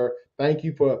bless you, sir. Thank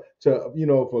you for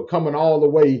coming all the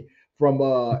way from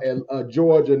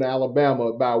Georgia and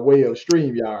Alabama by way of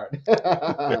StreamYard.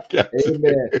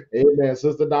 Amen. Amen.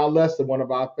 Sister Don Lester, one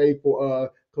of our faithful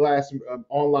class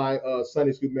online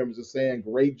Sunday school members, is saying,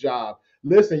 great job.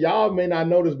 Listen, y'all may not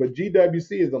know this, but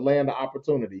GWC is the land of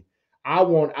opportunity. I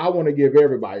want to give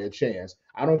everybody a chance.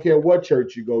 I don't care what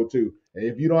church you go to. And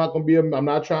if you're not going to be, I'm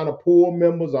not trying to pull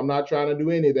members. I'm not trying to do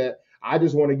any of that. I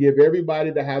just want to give everybody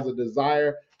that has a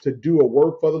desire to do a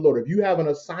work for the Lord. If you have an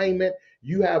assignment,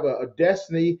 you have a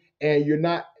destiny, and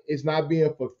it's not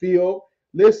being fulfilled.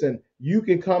 Listen, you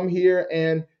can come here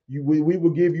and we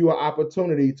will give you an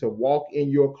opportunity to walk in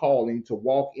your calling, to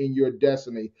walk in your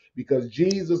destiny, because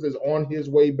Jesus is on his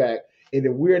way back. And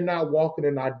if we're not walking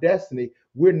in our destiny,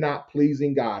 we're not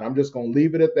pleasing God. I'm just going to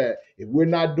leave it at that. If we're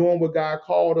not doing what God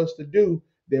called us to do,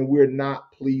 then we're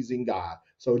not pleasing God.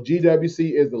 So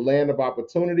GWC is the land of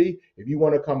opportunity. If you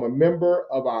want to become a member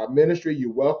of our ministry,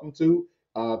 you're welcome to.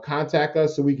 Contact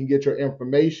us so we can get your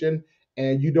information.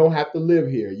 And you don't have to live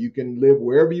here. You can live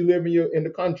wherever you live in the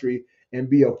country and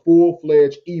be a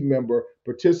full-fledged e-member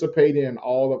participating in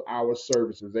all of our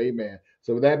services. Amen.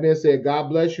 So with that being said, God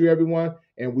bless you, everyone.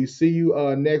 And we see you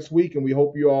next week. And we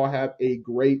hope you all have a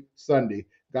great Sunday.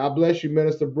 God bless you,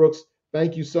 Minister Brooks.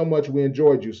 Thank you so much. We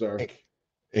enjoyed you, sir.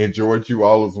 Enjoyed you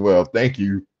all as well. Thank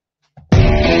you.